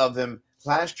 I love him.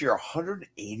 Last year,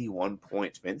 181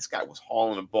 points, man. This guy was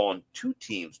hauling a ball on 2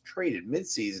 teams, traded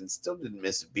midseason, still didn't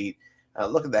miss a beat.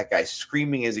 Look at that guy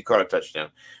screaming as he caught a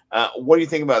touchdown. What do you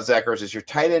think about Zach Ertz? Is your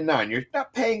tight end 9? You're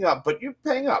not paying up, but you're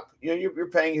paying up. You're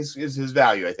paying his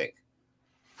value, I think.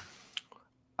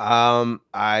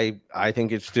 I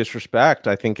think it's disrespect.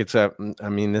 I think it's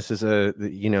this is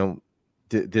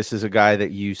this is a guy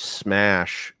that you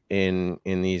smash in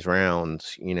these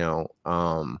rounds.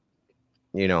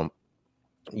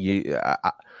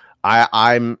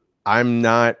 I'm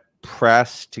not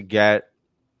pressed to get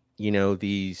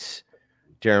these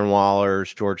Darren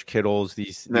Wallers, George Kittles,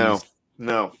 these no.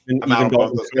 Even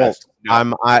Dalton Schultz. They're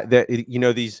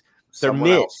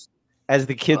mid, as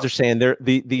the kids are saying. They're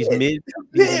these mid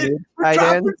tight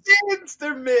ends.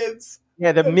 They're mids.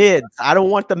 Yeah, the mids. I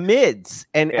don't want the mids.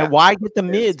 And why get the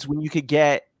mids when you could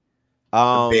get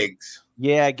the bigs?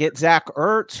 Yeah, get Zach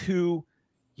Ertz, who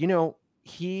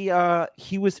he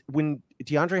was when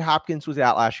DeAndre Hopkins was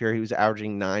out last year. He was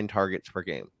averaging 9 targets per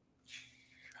game.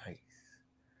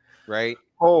 Right?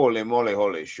 Holy moly,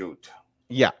 holy shoot.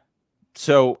 Yeah.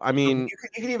 So, I mean, you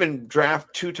can even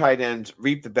draft 2 tight ends,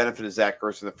 reap the benefit of Zach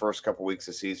Ertz in the first couple weeks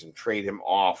of the season, trade him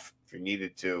off if you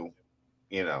needed to,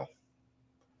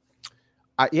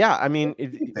 I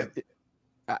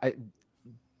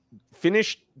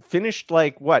finished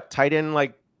like what? Tight end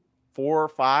like 4 or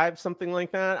 5, something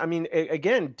like that. I mean,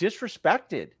 again,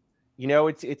 disrespected.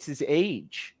 It's his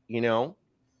age, He's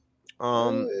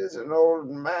an old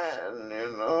man,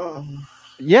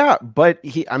 Yeah, but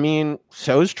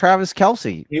so is Travis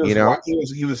Kelce.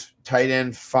 He was tight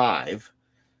end 5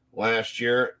 last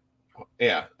year.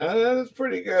 Yeah, that's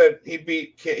pretty good. He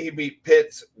beat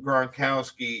Pitts,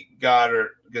 Gronkowski, Goddard,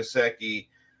 Gesicki,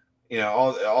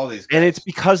 all these guys. And it's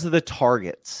because of the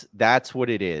targets. That's what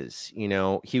it is.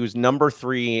 He was number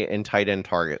 3 in tight end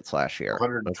targets last year.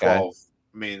 112. Okay?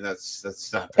 I mean,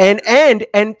 that's not bad.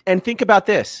 And think about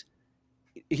this.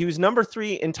 He was number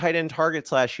 3 in tight end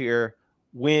targets last year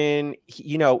when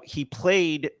he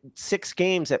played 6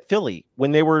 games at Philly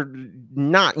when they were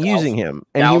not using him,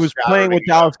 and he was playing with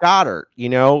Dallas Goedert.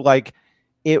 Like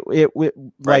he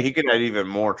could have even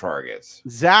more targets.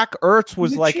 Zach Ertz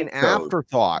was like an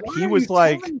afterthought. He was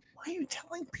like, why are you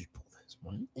telling people this,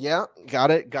 man? Yeah,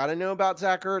 gotta know about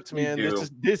Zach Ertz, man.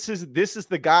 This is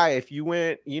the guy. If you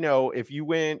went, strong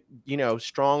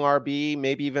RB,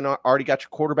 maybe even already got your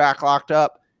quarterback locked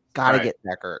up, gotta get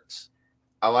Zach Ertz.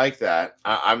 I like that.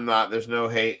 I'm not. There's no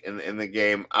hate in the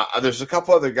game. There's a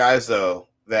couple other guys though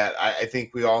that I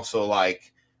think we also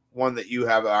like. One that you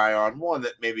have an eye on. One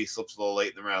that maybe slips a little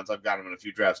late in the rounds. I've got him in a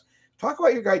few drafts. Talk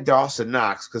about your guy Dawson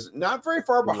Knox, because not very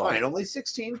far behind. Only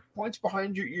 16 points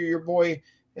behind your boy.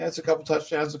 Yeah, it's a couple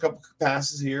touchdowns, a couple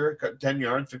passes here, 10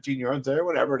 yards, 15 yards there,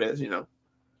 whatever it is.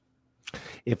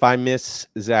 If I miss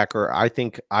Zach, I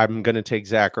think I'm going to take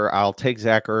Zach, I'll take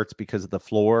Zach Ertz because of the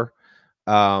floor.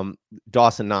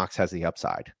 Dawson Knox has the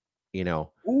upside.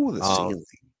 Ooh, the ceiling.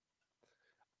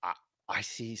 I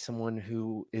see someone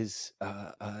who is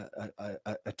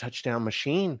a touchdown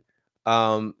machine.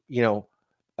 Zach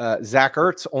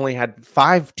Ertz only had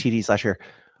 5 TDs last year.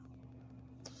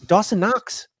 Dawson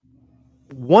Knox,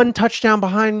 1 touchdown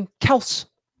behind Kels.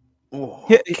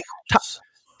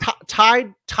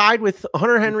 Tied with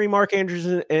Hunter Henry, Mark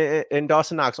Andrews, and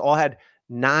Dawson Knox. All had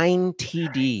 9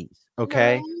 TDs.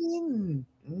 Okay,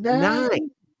 9.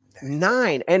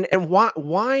 And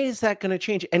why is that going to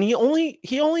change? And he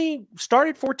only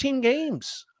started 14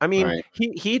 games. I mean, right.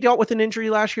 he dealt with an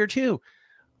injury last year too.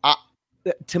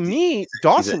 To me,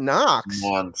 Dawson Knox,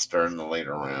 monster in the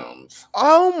later rounds.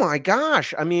 Oh my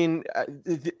gosh! I mean,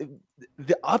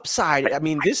 the upside. I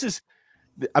mean,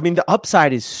 the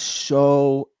upside is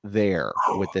so there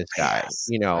with this guy. Yes.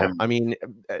 I mean,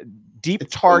 deep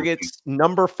targets,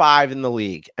 number 5 in the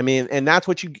league. I mean, and that's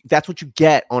what you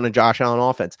get on a Josh Allen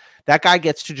offense. That guy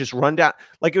gets to just run down.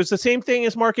 Like, it was the same thing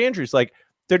as Mark Andrews. Like,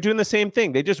 they're doing the same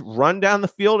thing. They just run down the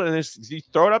field and you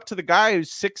throw it up to the guy who's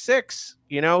 6'6".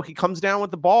 He comes down with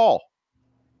the ball.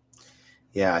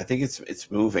 Yeah, I think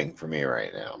it's moving for me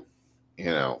right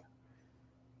now.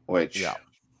 Which,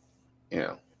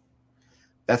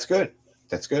 that's good.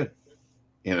 That's good.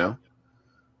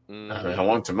 Mm-hmm. I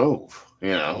want to move.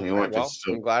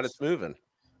 I'm glad it's moving.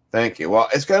 Thank you. Well,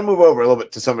 it's going to move over a little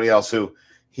bit to somebody else who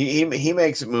he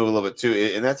makes it move a little bit too,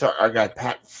 and that's our guy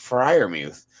Pat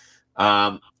Freiermuth.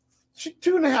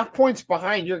 2.5 points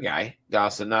behind your guy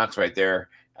Dawson Knox right there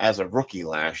as a rookie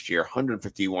last year,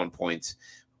 151 points,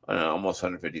 almost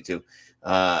 152.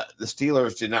 The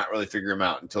Steelers did not really figure him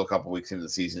out until a couple weeks into the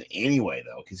season anyway,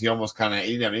 though, because he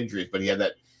didn't have injuries, but he had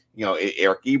that,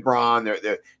 Eric Ebron.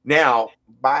 They're now,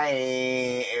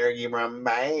 bye, Eric Ebron,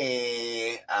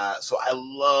 bye. So I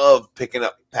love picking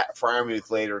up Pat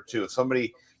Freiermuth later, too. If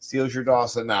somebody steals your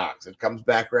Dawson Knox, it comes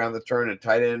back around the turn, and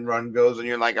tight end run goes, and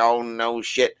you're like, oh, no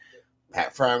shit.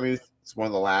 Pat Freiermuth is one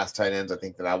of the last tight ends I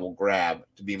think that I will grab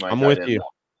to be my tight end. I'm with you.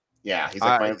 Yeah, he's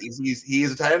like he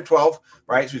is a tight end 12,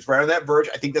 right? So he's right on that verge.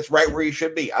 I think that's right where he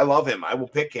should be. I love him. I will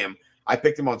pick him. I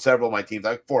picked him on several of my teams,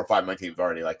 like 4 or 5 of my teams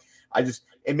already.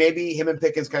 And maybe him and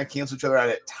Pickens kind of cancel each other out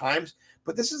at times,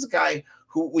 but this is a guy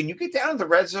who, when you get down to the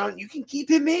red zone, you can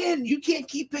keep him in. You can't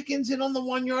keep Pickens in on the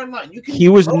 1 yard line. He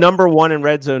was number 1 in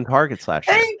red zone targets last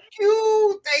year. Thank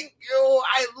you.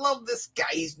 I love this guy.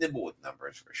 He's nimble with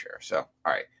numbers for sure. So,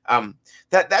 all right.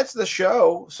 That's the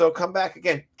show. So come back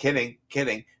again. Kidding.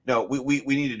 No, we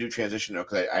need to do transition though,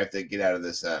 because I have to get out of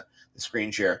this the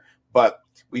screen share. But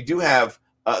we do have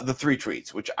the 3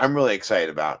 tweets, which I'm really excited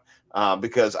about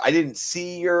because I didn't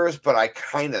see yours, but I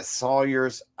kind of saw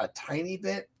yours a tiny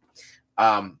bit.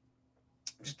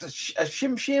 Just a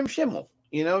shimmel,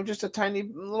 just a tiny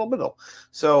little bit.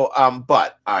 So,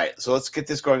 but all right, so let's get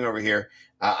this going over here.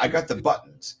 I got the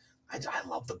buttons. I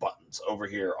love the buttons over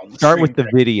here on the start with the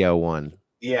video one.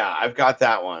 Yeah, I've got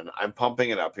that one. I'm pumping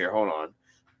it up here. Hold on.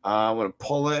 I'm going to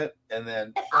pull it and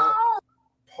then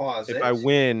pause it. If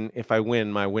I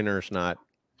win, my winner's not.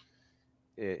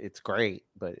 It's great,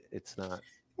 but it's not.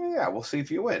 Yeah, we'll see if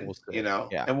you win. We'll see.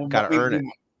 Yeah, and we'll gotta earn it.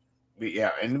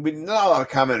 Yeah, and we not a lot of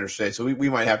commenters today, so we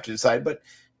might have to decide, but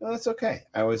that's okay.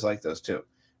 I always like those too,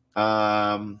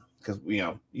 because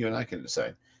you and I can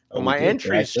decide. Well, my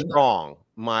entry is strong.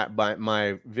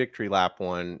 My victory lap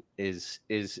one is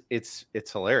it's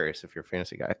hilarious if you're a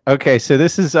fantasy guy. Okay, so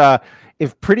this is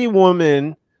if Pretty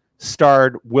Woman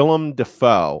starred Willem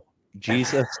Dafoe,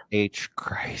 Jesus H.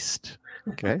 Christ.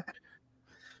 Okay.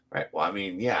 Right. Well,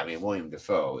 William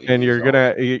Dafoe. And you're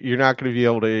not gonna be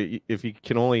able to, if you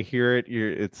can only hear it,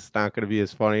 it's not gonna be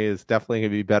as funny. It's definitely gonna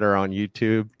be better on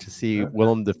YouTube to see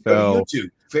Willem Dafoe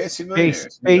Fantasy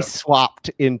Millionaires. Face swapped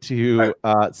into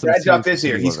some. Brad Duff is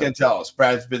here. He's gonna tell us.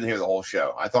 Brad's been here the whole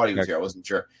show. I thought he was here. I wasn't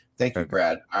sure. Thank you,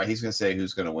 Brad. All right, he's gonna say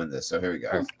who's gonna win this. So here we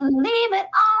go. Leave it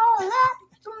all up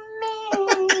to me.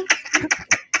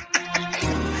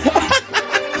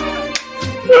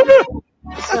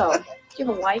 So, do you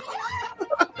have a wife?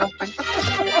 Girlfriend?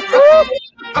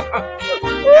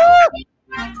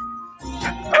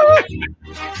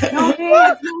 No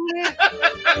hands, no hands.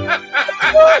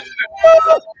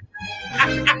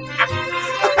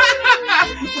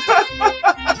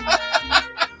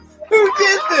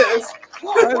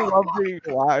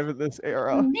 alive in this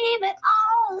era. Leave it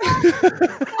all.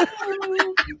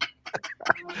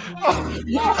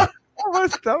 My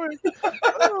stomach.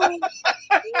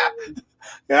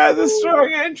 Yeah, the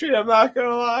strong entry. I'm not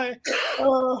gonna lie.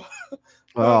 Oh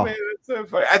man, that's so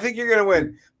funny. I think you're gonna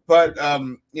win, but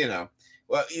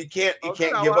well, you can't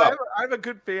give up. I have a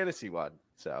good fantasy one,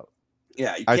 so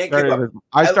yeah, you can't give up.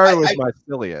 I started with my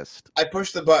silliest. I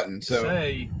pushed the button. So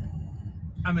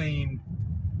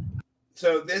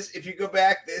so this, if you go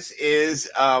back, this is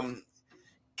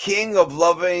King of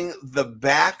Loving the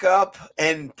Backup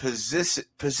and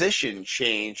position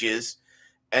changes.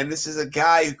 And this is a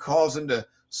guy who calls into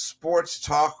Sports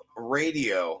Talk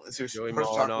Radio. This is Sports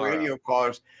Talk Radio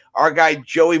callers. Our guy,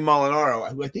 Joey Molinaro,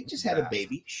 who I think just had a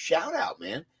baby. Shout out,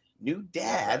 man. New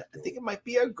dad. I think it might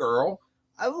be a girl.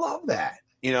 I love that.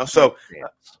 So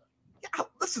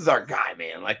this is our guy,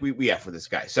 man. Like, we have for this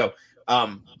guy. So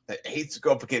I hate to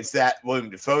go up against that William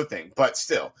Defoe thing, but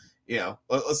still,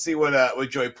 let's see what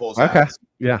Joey pulls out. Okay.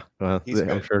 Yeah. Well,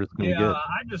 I'm sure it's going to be good.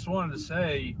 I just wanted to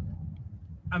say,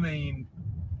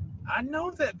 I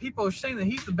know that people are saying that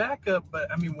he's the backup, but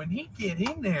when he get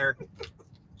in there,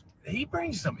 he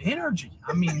brings some energy.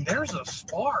 There's a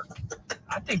spark.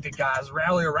 I think the guys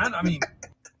rally around.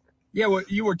 Yeah,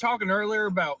 what you were talking earlier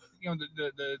about,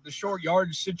 the short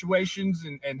yardage situations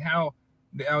and how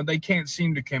they can't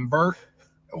seem to convert.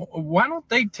 Why don't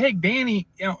they take Danny?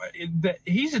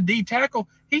 He's a D tackle.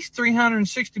 He's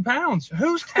 360 pounds.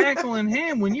 Who's tackling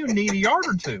him when you need a yard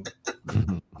or two?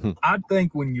 I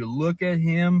think when you look at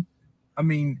him,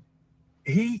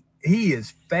 he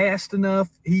is fast enough.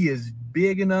 He is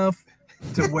big enough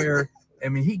to where,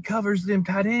 he covers them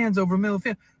tight ends over middle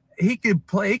field. He could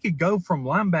play. He could go from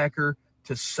linebacker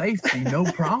to safety, no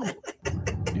problem.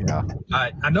 Yeah.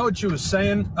 I know what you were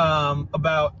saying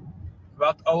about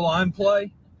the O-line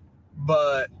play,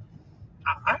 but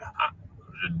I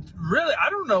really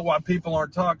don't know why people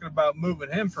aren't talking about moving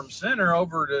him from center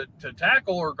over to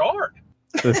tackle or guard.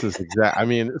 This is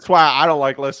that's why I don't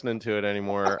like listening to it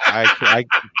anymore.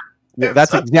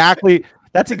 That's exactly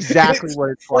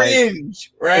what it's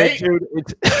cringe, like. Right? Dude,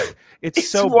 it's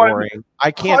so boring.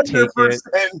 I can't take it.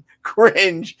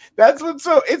 Cringe. That's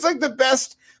it's like the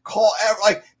best call ever.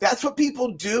 Like, that's what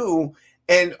people do.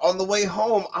 And on the way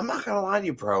home, I'm not gonna lie to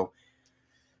you, bro.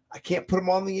 I can't put them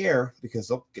on the air because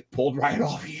they'll get pulled right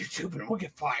off of YouTube and we'll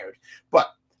get fired.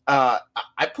 But I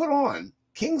put on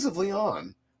Kings of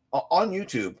Leon on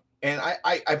YouTube, and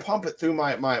I pump it through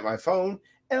my phone,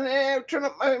 and I turn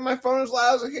up my phone as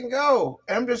loud as I can go.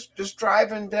 And I'm just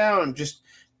driving down,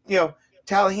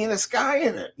 Talahena Sky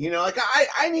in it.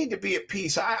 I need to be at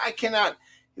peace. I cannot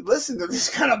listen to this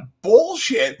kind of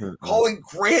bullshit calling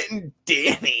Grant and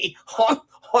Danny on.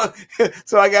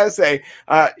 So I gotta say,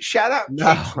 shout out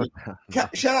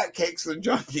Cakes and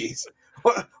Junkies.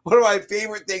 One of my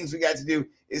favorite things we got to do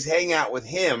is hang out with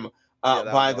him.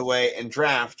 By the way, and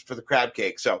draft for the crab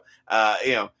cake. So,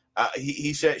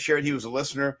 he shared he was a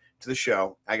listener to the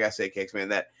show. I gotta say, Cakes, man,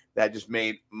 that just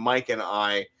made Mike and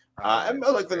I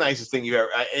like the nicest thing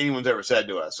anyone's ever said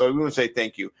to us. So we want to say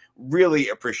thank you. Really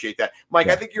appreciate that, Mike.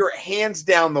 Yeah. I think you're hands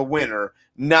down the winner.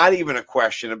 Not even a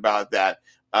question about that.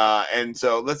 And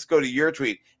so let's go to your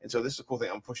tweet. And so this is a cool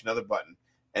thing. I'm pushing another button,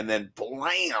 and then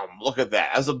blam! Look at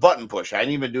that. As a button push. I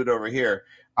didn't even do it over here.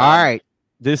 All right.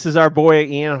 This is our boy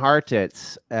Ian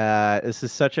Hartitz. This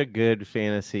is such a good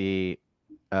fantasy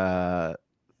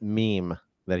meme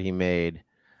that he made.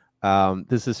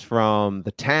 This is from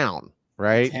The Town,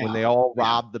 right? When they all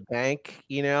rob the bank,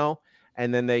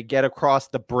 and then they get across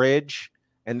the bridge,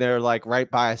 and they're like right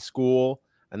by a school,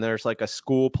 and there's like a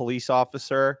school police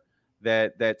officer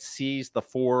that sees the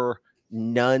four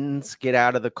nuns get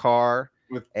out of the car.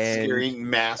 With scary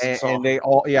masks and they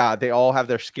all have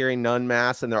their scary nun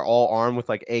masks, and they're all armed with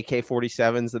like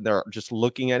AK-47s, and they're just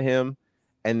looking at him.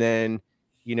 And then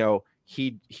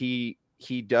he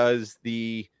does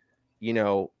the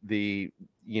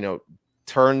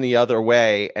turn the other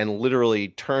way, and literally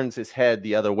turns his head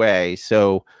the other way.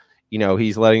 So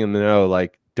he's letting them know,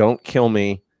 like, don't kill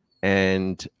me,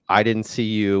 and I didn't see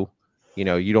you.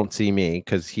 You don't see me,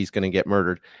 because he's going to get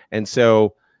murdered. And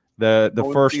so the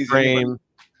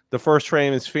first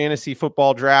frame is fantasy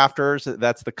football drafters.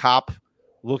 That's the cop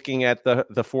looking at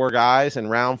the four guys.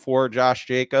 And round 4, Josh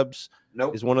Jacobs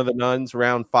is one of the nuns.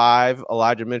 Round 5,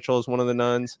 Elijah Mitchell is one of the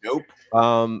nuns.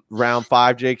 Round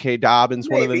 5, J.K. Dobbins,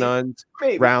 one of the nuns.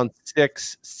 Round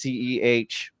 6,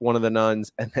 CEH, one of the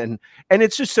nuns. And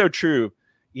it's just so true.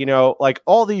 Like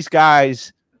all these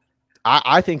guys,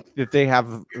 I think that they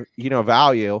have,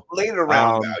 value. Later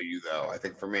round value, though, I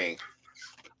think, for me.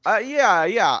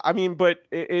 Yeah. I mean, but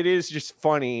it is just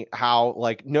funny how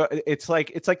it's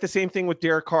like the same thing with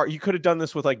Derek Carr. You could have done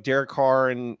this with like Derek Carr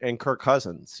and Kirk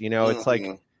Cousins. It's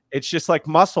like it's just like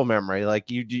muscle memory.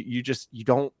 Like you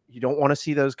don't want to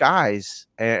see those guys.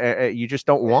 You just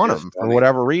don't want them for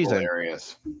whatever reason.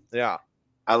 Hilarious. Yeah,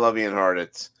 I love Ian Hart.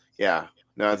 No,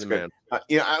 that's good.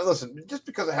 Man. Listen, just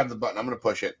because I have the button, I'm going to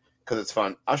push it because it's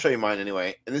fun. I'll show you mine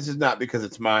anyway. And this is not because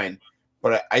it's mine,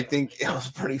 but I think it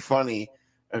was pretty funny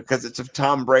because it's of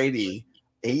Tom Brady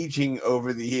aging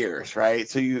over the years, right?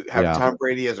 So you have Tom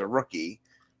Brady as a rookie,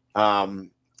 and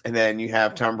then you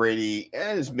have Tom Brady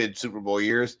in his mid Super Bowl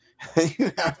years, and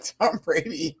you have Tom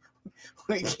Brady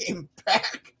when he came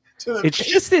back. It's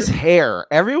just his hair.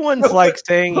 Everyone's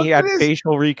saying he had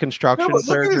facial reconstruction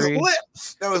surgery. His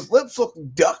lips. No, his lips look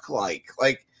duck-like.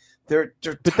 Like they're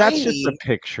but tiny. That's just a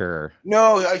picture.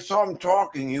 No, I saw him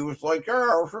talking. He was like, "Yeah,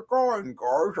 how's it going,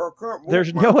 guys? I can't move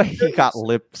There's my no way face." he got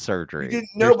lip surgery. He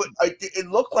didn't know, but it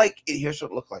looked like. Here's what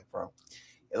it looked like, bro.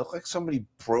 It looked like somebody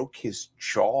broke his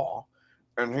jaw,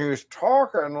 and he was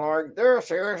talking like this.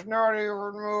 He was not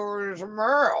even moving his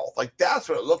mouth. Like that's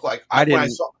what it looked like. I didn't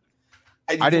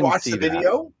watch see the that.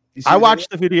 video. I watched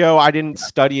the video. I didn't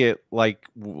study it.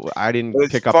 I didn't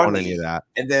pick up on any of that.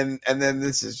 And then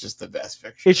this is just the best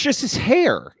picture. It's just his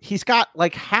hair. He's got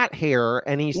hat hair,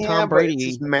 and he's Tom Brady. It's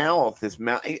his mouth.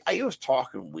 He was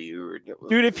talking weird.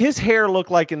 Dude, if his hair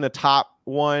looked like in the top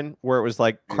one where it was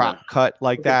crop cut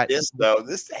like that.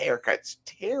 This haircut's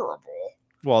terrible.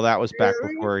 Well, that was back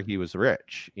before he was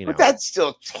rich. But that's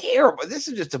still terrible. This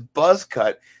is just a buzz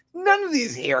cut. None of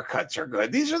these haircuts are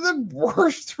good. These are the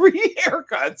worst 3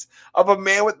 haircuts of a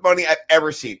man with money I've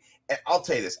ever seen. And I'll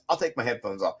tell you this. I'll take my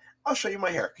headphones off. I'll show you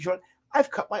my hair.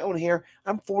 I've cut my own hair.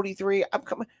 I'm 43. I've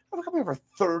cut my hair for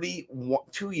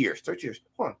 32 years. 30 years.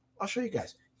 Hold on. I'll show you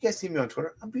guys. You guys see me on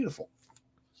Twitter. I'm beautiful.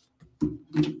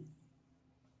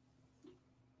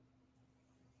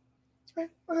 Right?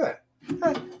 Look at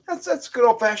that. That's good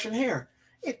old-fashioned hair.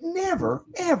 It never,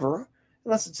 ever,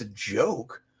 unless it's a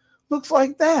joke, looks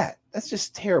like that. That's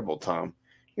just terrible, Tom.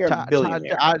 You're a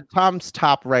billionaire. Tom's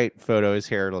top right photo, his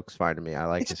hair looks fine to me. I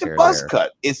like his hair. It's a buzz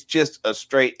cut. It's just a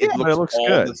straight. It looks all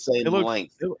good. The same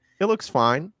length. It looks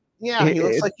fine. Yeah, he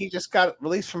looks like he just got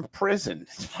released from prison.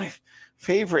 It's my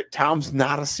favorite Tom's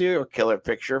Not a Serial Killer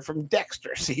picture from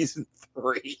Dexter season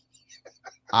 3.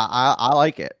 I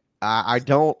like it. I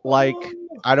don't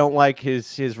like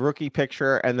his rookie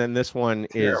picture, and then this one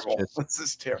terrible. This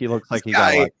is terrible. He looks like he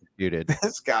got electrocuted.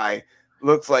 This guy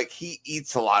looks like he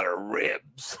eats a lot of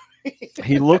ribs.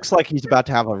 He looks like he's about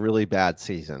to have a really bad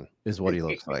season, is what he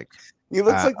looks like. He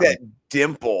looks like that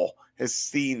dimple has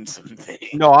seen something.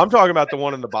 No, I'm talking about the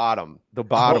one in the bottom. The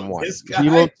bottom one. This guy?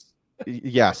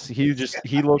 He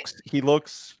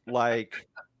looks like.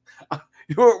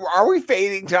 Are we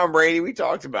fading Tom Brady? We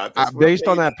talked about this. Based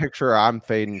on that picture, I'm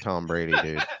fading Tom Brady,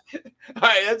 dude. All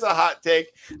right, that's a hot take.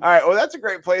 All right, well, that's a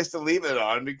great place to leave it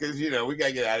on because, we got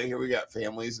to get out of here. We got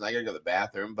families, and I got to go to the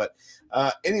bathroom. But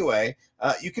anyway,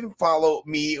 you can follow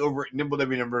me over at Nimble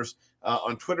W Numbers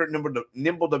on Twitter,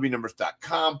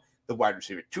 NimbleWNumbers.com. The wide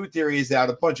receiver 2 theory is out.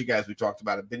 A bunch of guys we talked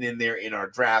about have been in there in our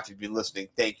draft. If you've been listening,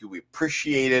 thank you. We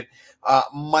appreciate it.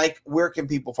 Mike, where can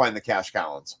people find the Cash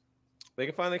Collins? They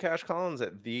can find the Cash Collins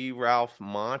at the Ralph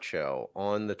Macho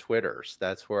on the Twitters.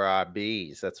 That's where I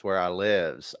be. That's where I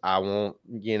lives. I won't,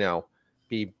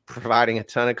 be providing a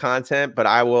ton of content, but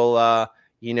I will, I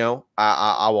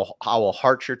will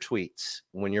heart your tweets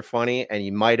when you're funny, and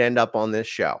you might end up on this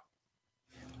show.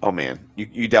 Oh man,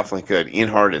 you definitely could. Ian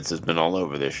Hardens has been all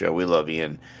over this show. We love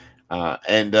Ian.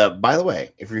 And by the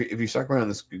way, if you stuck around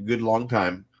this good long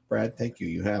time, Brad, thank you.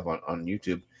 You have on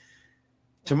YouTube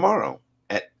tomorrow.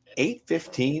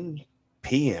 8:15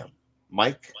 p.m.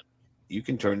 Mike, you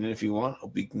can turn in if you want.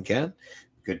 Hope you can.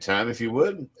 Good time if you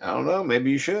would. I don't know.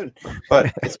 Maybe you should.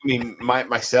 But it's me,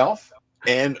 myself,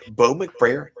 and Bo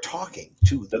McBrayer talking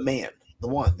to the man, the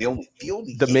one, the only, the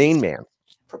only, the main man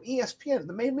from ESPN,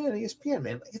 the main man of ESPN,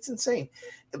 man. It's insane.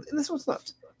 And this one's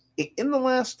nuts. In the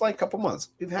last couple months,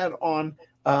 we've had on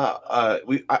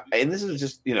and this is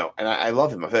just and I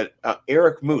love him. I've had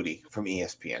Eric Moody from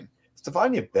ESPN.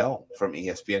 Stefania Bell from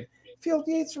ESPN, Field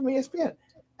Yates from ESPN,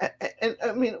 and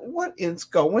I mean, what is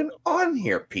going on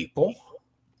here, people?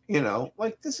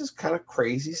 This is kind of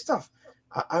crazy stuff.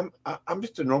 I'm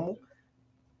just a normal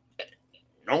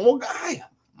guy.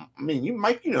 I mean, you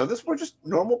might this. We're just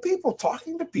normal people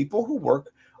talking to people who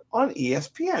work on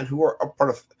ESPN, who are a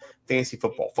part of Fantasy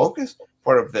Football Focus,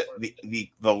 part of the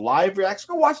live reacts.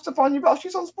 Go watch Stefania Bell.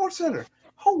 She's on SportsCenter.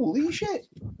 Holy shit,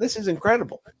 this is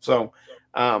incredible. So.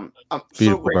 I'm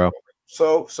beautiful, bro.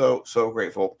 so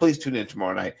grateful. Please tune in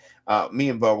tomorrow night. Me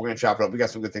and Bo, we're going to chop it up. We got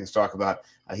some good things to talk about.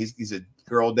 He's a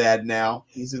girl dad now.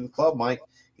 He's in the club, Mike.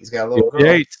 He's got a little girl.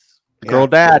 Yates. Girl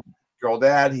dad. Girl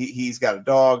dad. He's got a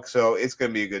dog, so it's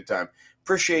going to be a good time.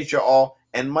 Appreciate you all.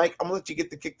 And Mike, I'm going to let you get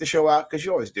to kick the show out because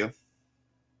you always do.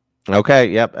 Okay.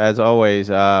 Yep. As always.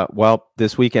 Well,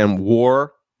 this weekend,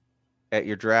 war at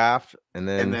your draft, and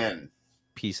then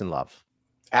peace and love.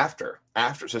 After.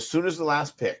 So as soon as the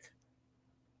last pick,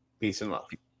 peace and love.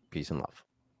 Peace and love.